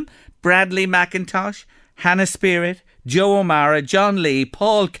remember them? Bradley McIntosh, Hannah Spirit, Joe O'Mara, John Lee,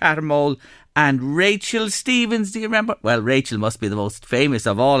 Paul Cattermole and Rachel Stevens. Do you remember? Well, Rachel must be the most famous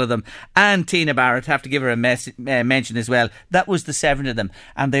of all of them. And Tina Barrett, have to give her a mention as well. That was the 7 of them.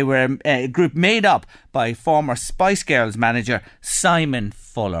 And they were a group made up by former Spice Girls manager Simon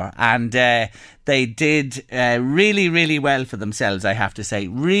Fuller. And they did really, really well for themselves, I have to say.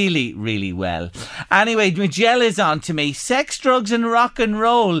 Really, really well. Anyway, Majella's on to me. Sex, drugs and rock and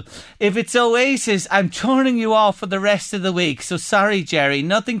roll. If it's Oasis, I'm turning you off for the rest of the week. So sorry, Jerry.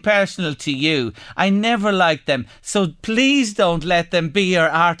 Nothing personal to you. I never liked them. So please don't let them be your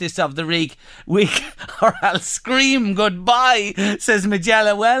artist of the week or I'll scream goodbye, says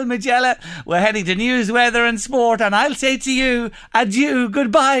Majella. Well, Majella, we're heading to news, weather and sport, and I'll say to you, adieu,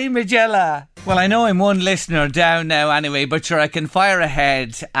 goodbye, Majella. Well, I know I'm one listener down now anyway, but sure, I can fire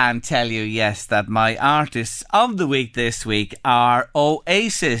ahead and tell you, yes, that my artists of the week this week are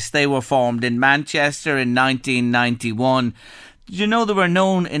Oasis. They were formed in Manchester in 1991. Did you know they were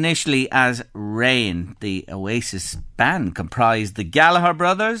known initially as Rain? The Oasis band comprised the Gallagher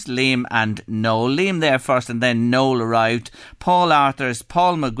brothers, Liam and Noel. Liam there first and then Noel arrived. Paul Arthurs,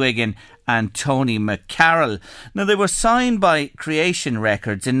 Paul McGuigan and Tony McCarroll. Now, they were signed by Creation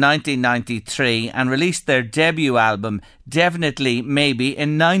Records in 1993 and released their debut album, Definitely Maybe,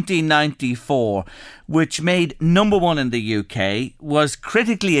 in 1994, which made #1 in the UK, was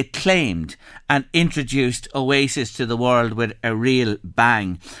critically acclaimed and introduced Oasis to the world with a real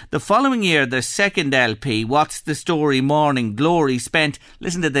bang. The following year, their second LP, What's the Story Morning Glory, spent,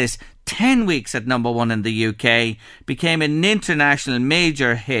 listen to this, 10 weeks at #1 in the UK, became an international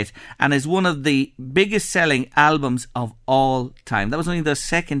major hit and is one of the biggest selling albums of all time. That was only their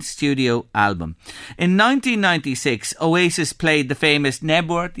second studio album. In 1996, Oasis played the famous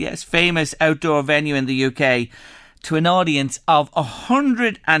Nebworth, yes, famous outdoor venue in the UK, to an audience of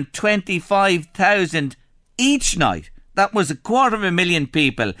 125,000 each night. That was 250,000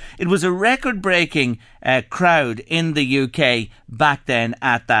 people. It was a record-breaking crowd in the UK back then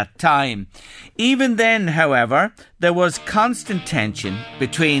at that time. Even then, however, there was constant tension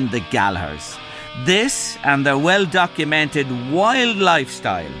between the Gallaghers. This and their well-documented wild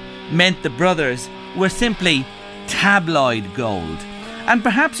lifestyle meant the brothers were simply tabloid gold. And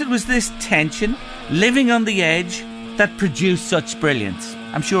perhaps it was this tension, living on the edge, that produced such brilliance.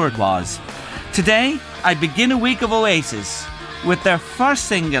 I'm sure it was. Today, I begin a week of Oasis with their first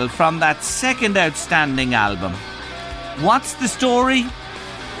single from that second outstanding album. What's the story?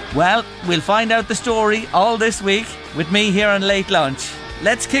 Well, we'll find out the story all this week with me here on Late Lunch.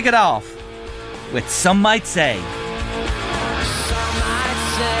 Let's kick it off with Some Might Say. Some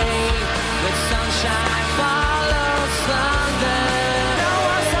might say that sunshine follows thunder. Know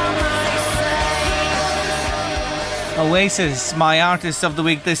what some might say. Oasis, my artist of the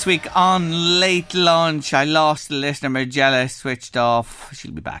week this week on Late Lunch. I lost the listener, Margella switched off.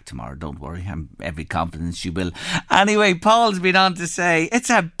 She'll be back tomorrow, don't worry. I'm every confidence she will. Anyway, Paul's been on to say, it's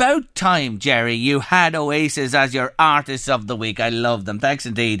about time, Jerry, you had Oasis as your artist of the week. I love them. Thanks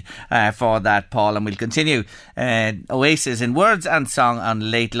indeed for that, Paul. And we'll continue Oasis in words and song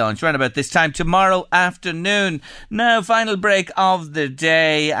on Late Lunch around about this time tomorrow afternoon. Now, final break of the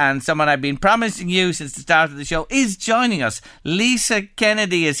day, and someone I've been promising you since the start of the show is joining us. Lisa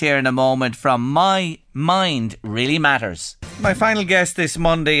Kennedy is here in a moment from My Mind Really Matters. My final guest this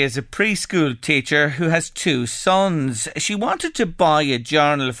Monday is a preschool teacher who has 2 sons. She wanted to buy a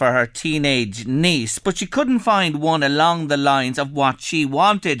journal for her teenage niece, but she couldn't find one along the lines of what she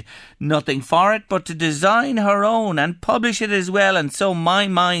wanted. Nothing for it but to design her own and publish it as well, and so My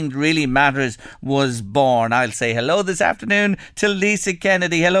Mind Really Matters was born. I'll say hello this afternoon to Lisa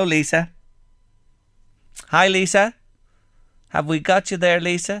Kennedy. Hello, Lisa. Hi, Lisa. Have we got you there,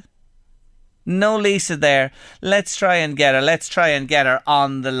 Lisa? No Lisa there. Let's try and get her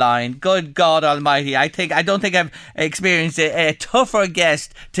on the line. Good God Almighty. I don't think I've experienced a tougher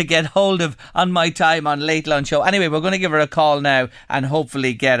guest to get hold of on my time on Late Lunch Show. Anyway, we're going to give her a call now and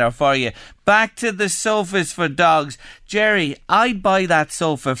hopefully get her for you. Back to the sofas for dogs. Jerry, I'd buy that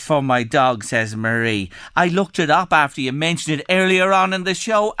sofa for my dog, says Marie. I looked it up after you mentioned it earlier on in the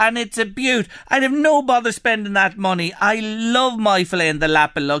show and it's a beaut. I'd have no bother spending that money. I love Michael in the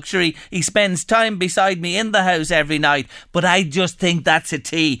lap of luxury. He spends time beside me in the house every night, but I just think that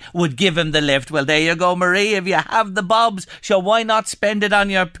settee would give him the lift. Well, there you go, Marie. If you have the bobs, so why not spend it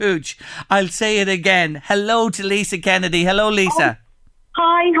on your pooch? I'll say it again. Hello to Lisa Kennedy. Hello, Lisa.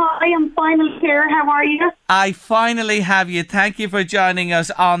 Hi, I'm finally here. How are you? I finally have you. Thank you for joining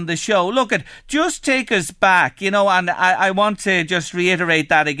us on the show. Look, just take us back, and I want to just reiterate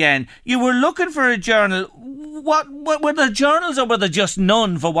that again. You were looking for a journal. What were the journals, or were there just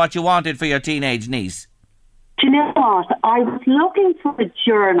none for what you wanted for your teenage niece? do you know what? I was looking for a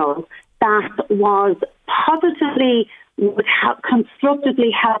journal that was positively, would constructively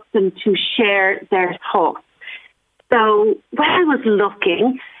help them to share their thoughts. So when I was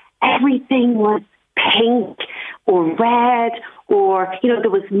looking, everything was pink or red, or, there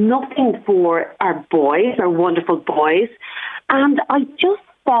was nothing for our boys, our wonderful boys. And I just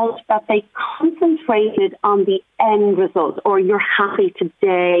felt that they concentrated on the end result, or you're happy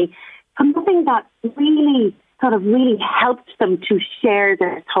today, something that really helped them to share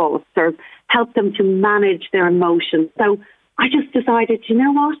their thoughts or helped them to manage their emotions. So I just decided, you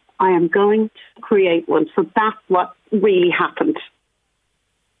know what, I am going to create one. So that's what really happened.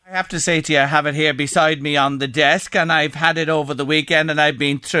 I have to say to you, I have it here beside me on the desk, and I've had it over the weekend, and I've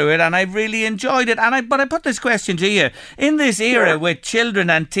been through it, and I've really enjoyed it. But I put this question to you: in this era with children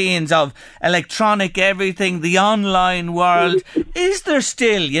and teens of electronic everything, the online world, is there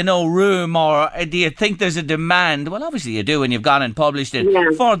still, room, or do you think there's a demand? Well, obviously you do when you've gone and published it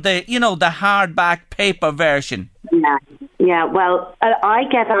for the, the hardback paper version. Yeah. Well, I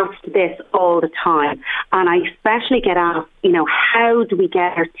get asked this all the time, and I especially get asked, how do we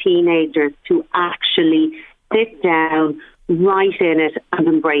get our teenagers to actually sit down, write in it, and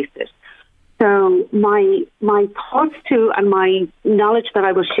embrace it? So my thoughts to, and my knowledge that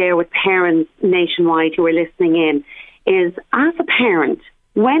I will share with parents nationwide who are listening in, is as a parent,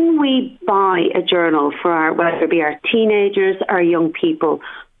 when we buy a journal for whether it be our teenagers or young people,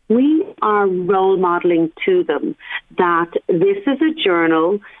 we are role modelling to them that this is a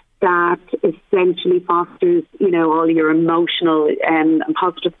journal that essentially fosters, all your emotional and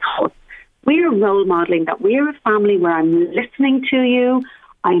positive thoughts. We are role modelling that we are a family where I'm listening to you,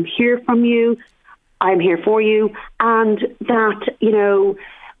 I'm here from you, I'm here for you, and that,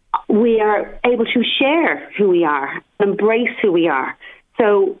 we are able to share who we are, embrace who we are.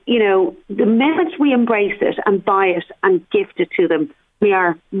 So, the minute we embrace it and buy it and gift it to them, we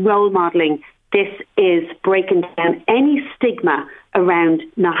are role modelling. This is breaking down any stigma around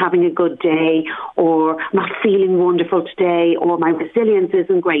not having a good day or not feeling wonderful today or my resilience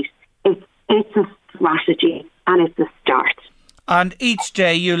isn't great. It's a strategy and it's a start. And each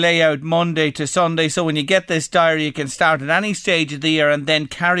day you lay out Monday to Sunday, so when you get this diary you can start at any stage of the year and then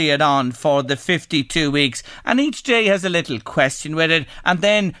carry it on for the 52 weeks. And each day has a little question with it, and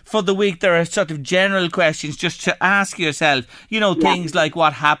then for the week there are sort of general questions just to ask yourself, things like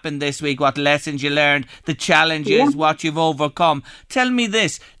what happened this week, what lessons you learned, the challenges, what you've overcome. Tell me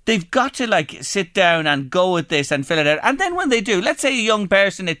this, they've got to sit down and go with this and fill it out. And then when they do, let's say a young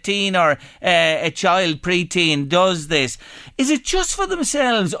person, a teen or a child, pre-teen does this, is it just for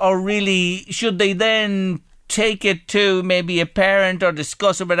themselves, or really should they then take it to maybe a parent or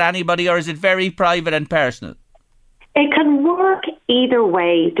discuss it with anybody, or is it very private and personal? It can work either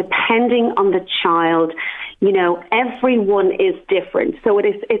way depending on the child. Everyone is different. So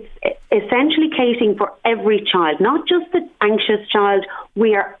it's essentially catering for every child, not just the anxious child.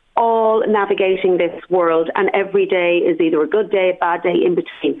 We are all navigating this world, and every day is either a good day, a bad day, in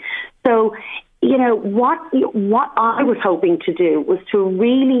between. So, what I was hoping to do was to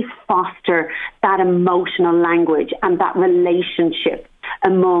really foster that emotional language and that relationship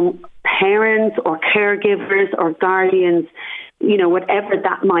among parents or caregivers or guardians, whatever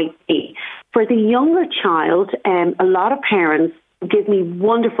that might be. For the younger child, a lot of parents give me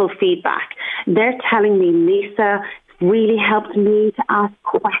wonderful feedback. They're telling me, Lisa, really helped me to ask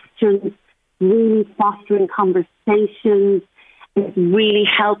questions, really fostering conversations. It's really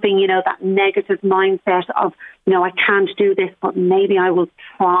helping, that negative mindset of, I can't do this, but maybe I will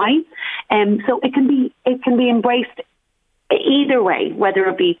try. So it can be embraced either way, whether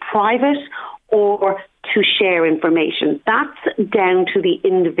it be private or to share information. That's down to the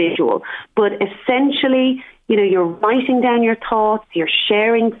individual. But essentially, you're writing down your thoughts, you're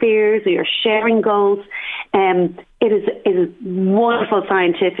sharing fears, or you're sharing goals. It is a wonderful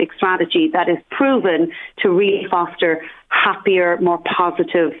scientific strategy that is proven to really foster happier, more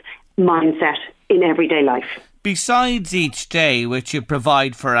positive mindset in everyday life. Besides each day, which you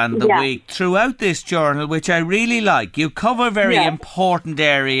provide for and the week, throughout this journal, which I really like, you cover very important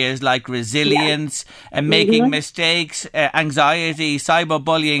areas like resilience and making mistakes, anxiety,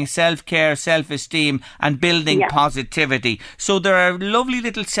 cyberbullying, self-care, self-esteem and building positivity. So there are lovely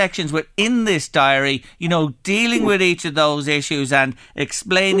little sections within this diary, dealing with each of those issues and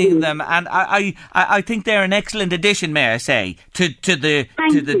explaining them. And I think they're an excellent addition, may I say, to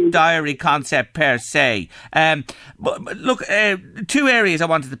the diary concept per se. But look, two areas I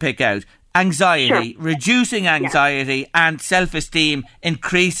wanted to pick out: anxiety, reducing anxiety, and self-esteem,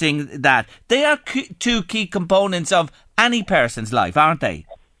 increasing that. They are two key components of any person's life, aren't they?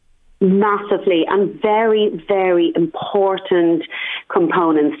 Massively, and very, very important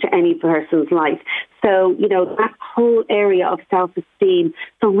components to any person's life. So, that whole area of self-esteem,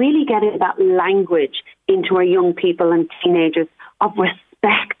 so really getting that language into our young people and teenagers of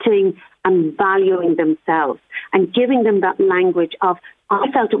respecting and valuing themselves and giving them that language of, I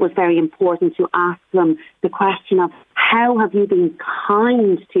felt it was very important to ask them the question of, how have you been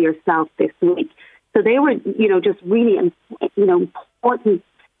kind to yourself this week? So they were, just really, important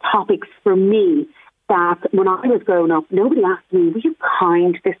topics for me that when I was growing up, nobody asked me, were you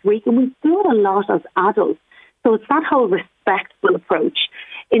kind this week? And we do it a lot as adults. So it's that whole respectful approach.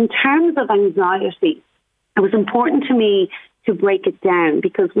 In terms of anxiety, it was important to me to break it down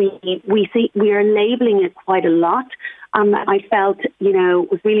because we are labelling it quite a lot. I felt,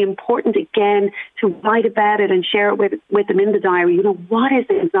 it was really important, again, to write about it and share it with them in the diary. What is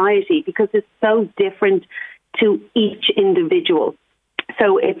anxiety? Because it's so different to each individual.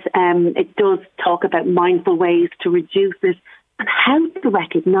 So it does talk about mindful ways to reduce it and how to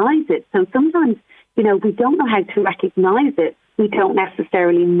recognise it. So sometimes, we don't know how to recognise it. We don't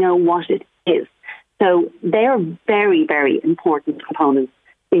necessarily know what it is. So they're very, very important components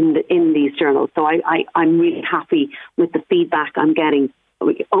in these journals. So I'm really happy with the feedback I'm getting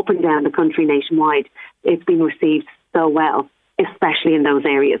up and down the country nationwide. It's been received so well, especially in those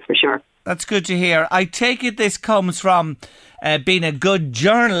areas for sure. That's good to hear. I take it this comes from being a good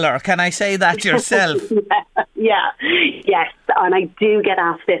journaler. Can I say that yourself? Yes, and I do get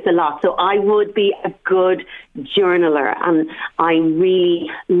asked this a lot. So I would be a good journaler, and I really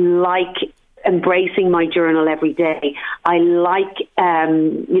like embracing my journal every day. I like,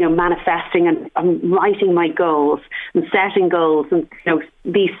 manifesting and writing my goals and setting goals and,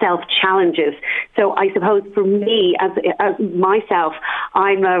 these self-challenges. So I suppose for me, as myself,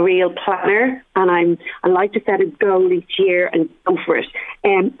 I'm a real planner, and I like to set a goal each year and go for it.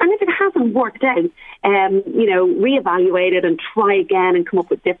 And if it hasn't worked out, reevaluate it and try again and come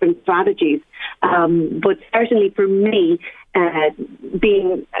up with different strategies. But certainly for me,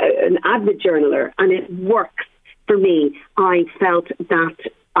 being an avid journaler, and it works for me, I felt that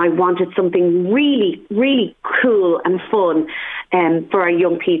I wanted something really, really cool and fun for our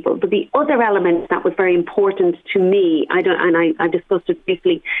young people. But the other element that was very important to me, I discussed it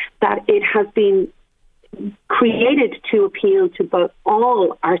briefly, that it has been created to appeal to both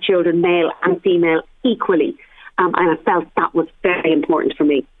all our children, male and female, equally. And I felt that was very important for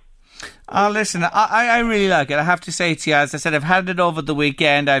me. Oh, listen, I really like it. I have to say to you, as I said, I've had it over the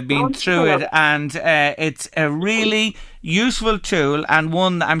weekend. I've been through it, and it's a really useful tool, and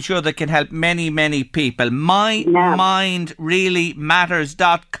one I'm sure that can help many, many people.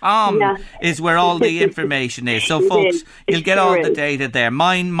 MyMindReallyMatters.com is where all the information is. So, folks, you'll get all the data there.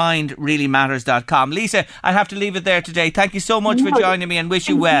 MyMindReallyMatters.com. Lisa, I have to leave it there today. Thank you so much for joining me, and wish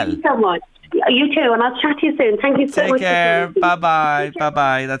you well. Thank you so much. You too, and I'll chat to you soon. Thank you so much. Take care. Bye-bye.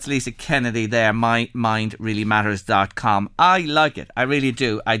 Bye-bye. That's Lisa Kennedy there, MyMindReallyMatters.com. I like it. I really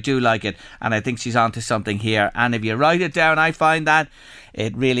do. I do like it. And I think she's onto something here. And if you write it down, I find that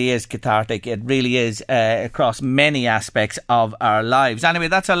it really is cathartic. It really is across many aspects of our lives. Anyway,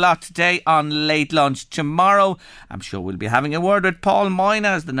 that's a lot today on Late Lunch. Tomorrow, I'm sure we'll be having a word with Paul Moyna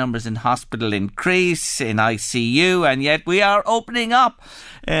as the numbers in hospital increase, in ICU, and yet we are opening up.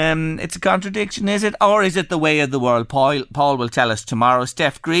 It's a contradiction, is it? Or is it the way of the world? Paul will tell us tomorrow.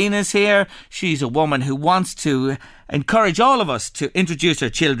 Steph Green is here. She's a woman who wants to encourage all of us to introduce our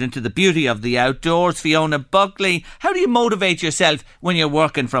children to the beauty of the outdoors. Fiona Buckley, how do you motivate yourself when you're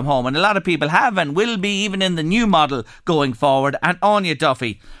working from home? And a lot of people have and will be, even in the new model going forward. And Anya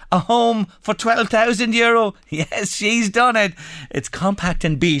Duffy, a home for €12,000. Yes, she's done it. It's compact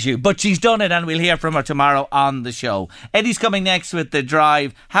and bijou, but she's done it, and we'll hear from her tomorrow on the show. Eddie's coming next with The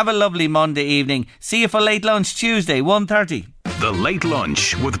Drive. Have a lovely Monday evening. See you for Late Lunch Tuesday, 1:30. The Late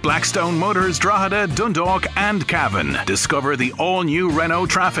Lunch with Blackstone Motors, Drogheda, Dundalk and Cavan. Discover the all-new Renault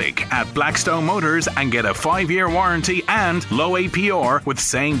Traffic at Blackstone Motors and get a 5-year warranty and low APR with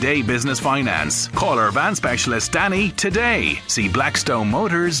same-day business finance. Call our van specialist Danny today. See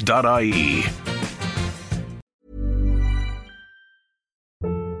blackstonemotors.ie.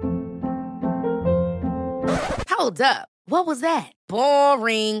 Hold up. What was that?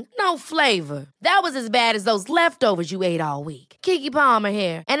 Boring. No flavor. That was as bad as those leftovers you ate all week. Keke Palmer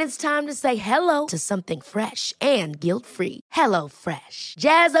here. And it's time to say hello to something fresh and guilt-free. Hello Fresh.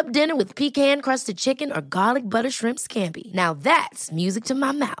 Jazz up dinner with pecan-crusted chicken or garlic butter shrimp scampi. Now that's music to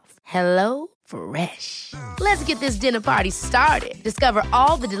my mouth. Hello Fresh. Let's get this dinner party started. Discover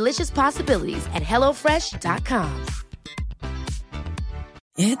all the delicious possibilities at HelloFresh.com.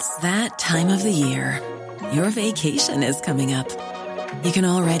 It's that time of the year. Your vacation is coming up. You can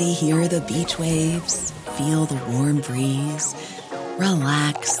already hear the beach waves, feel the warm breeze,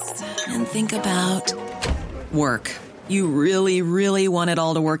 relax, and think about work. You really, really want it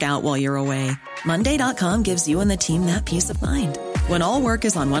all to work out while you're away. Monday.com gives you and the team that peace of mind. When all work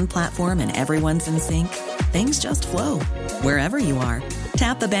is on one platform and everyone's in sync, things just flow. Wherever you are,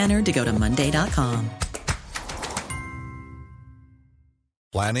 tap the banner to go to Monday.com.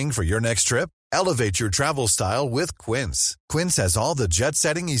 Planning for your next trip? Elevate your travel style with Quince. Quince has all the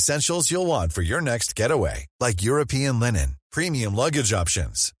jet-setting essentials you'll want for your next getaway, like European linen, premium luggage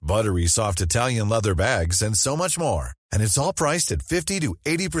options, buttery soft Italian leather bags, and so much more. And it's all priced at 50 to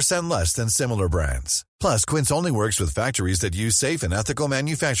 80% less than similar brands. Plus, Quince only works with factories that use safe and ethical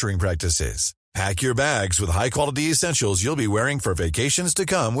manufacturing practices. Pack your bags with high-quality essentials you'll be wearing for vacations to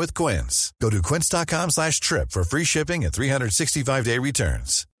come with Quince. Go to quince.com/trip for free shipping and 365-day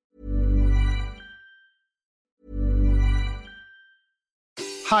returns.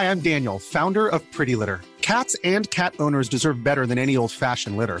 Hi, I'm Daniel, founder of Pretty Litter. Cats and cat owners deserve better than any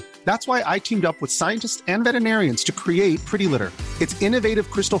old-fashioned litter. That's why I teamed up with scientists and veterinarians to create Pretty Litter. Its innovative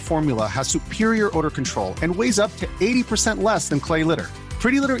crystal formula has superior odor control and weighs up to 80% less than clay litter.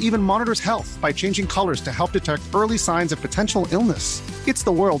 Pretty Litter even monitors health by changing colors to help detect early signs of potential illness. It's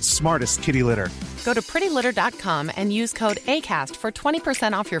the world's smartest kitty litter. Go to prettylitter.com and use code ACAST for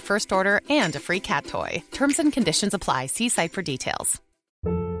 20% off your first order and a free cat toy. Terms and conditions apply. See site for details.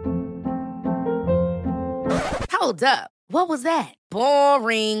 Hold up. What was that?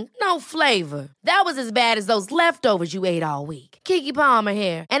 Boring. No flavor. That was as bad as those leftovers you ate all week. Keke Palmer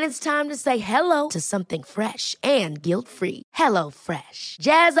here, and it's time to say hello to something fresh and guilt-free. Hello Fresh.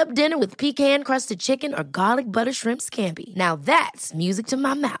 Jazz up dinner with pecan-crusted chicken or garlic butter shrimp scampi. Now that's music to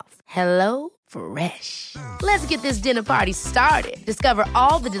my mouth. Hello Fresh. Let's get this dinner party started. Discover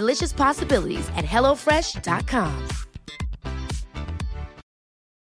all the delicious possibilities at HelloFresh.com.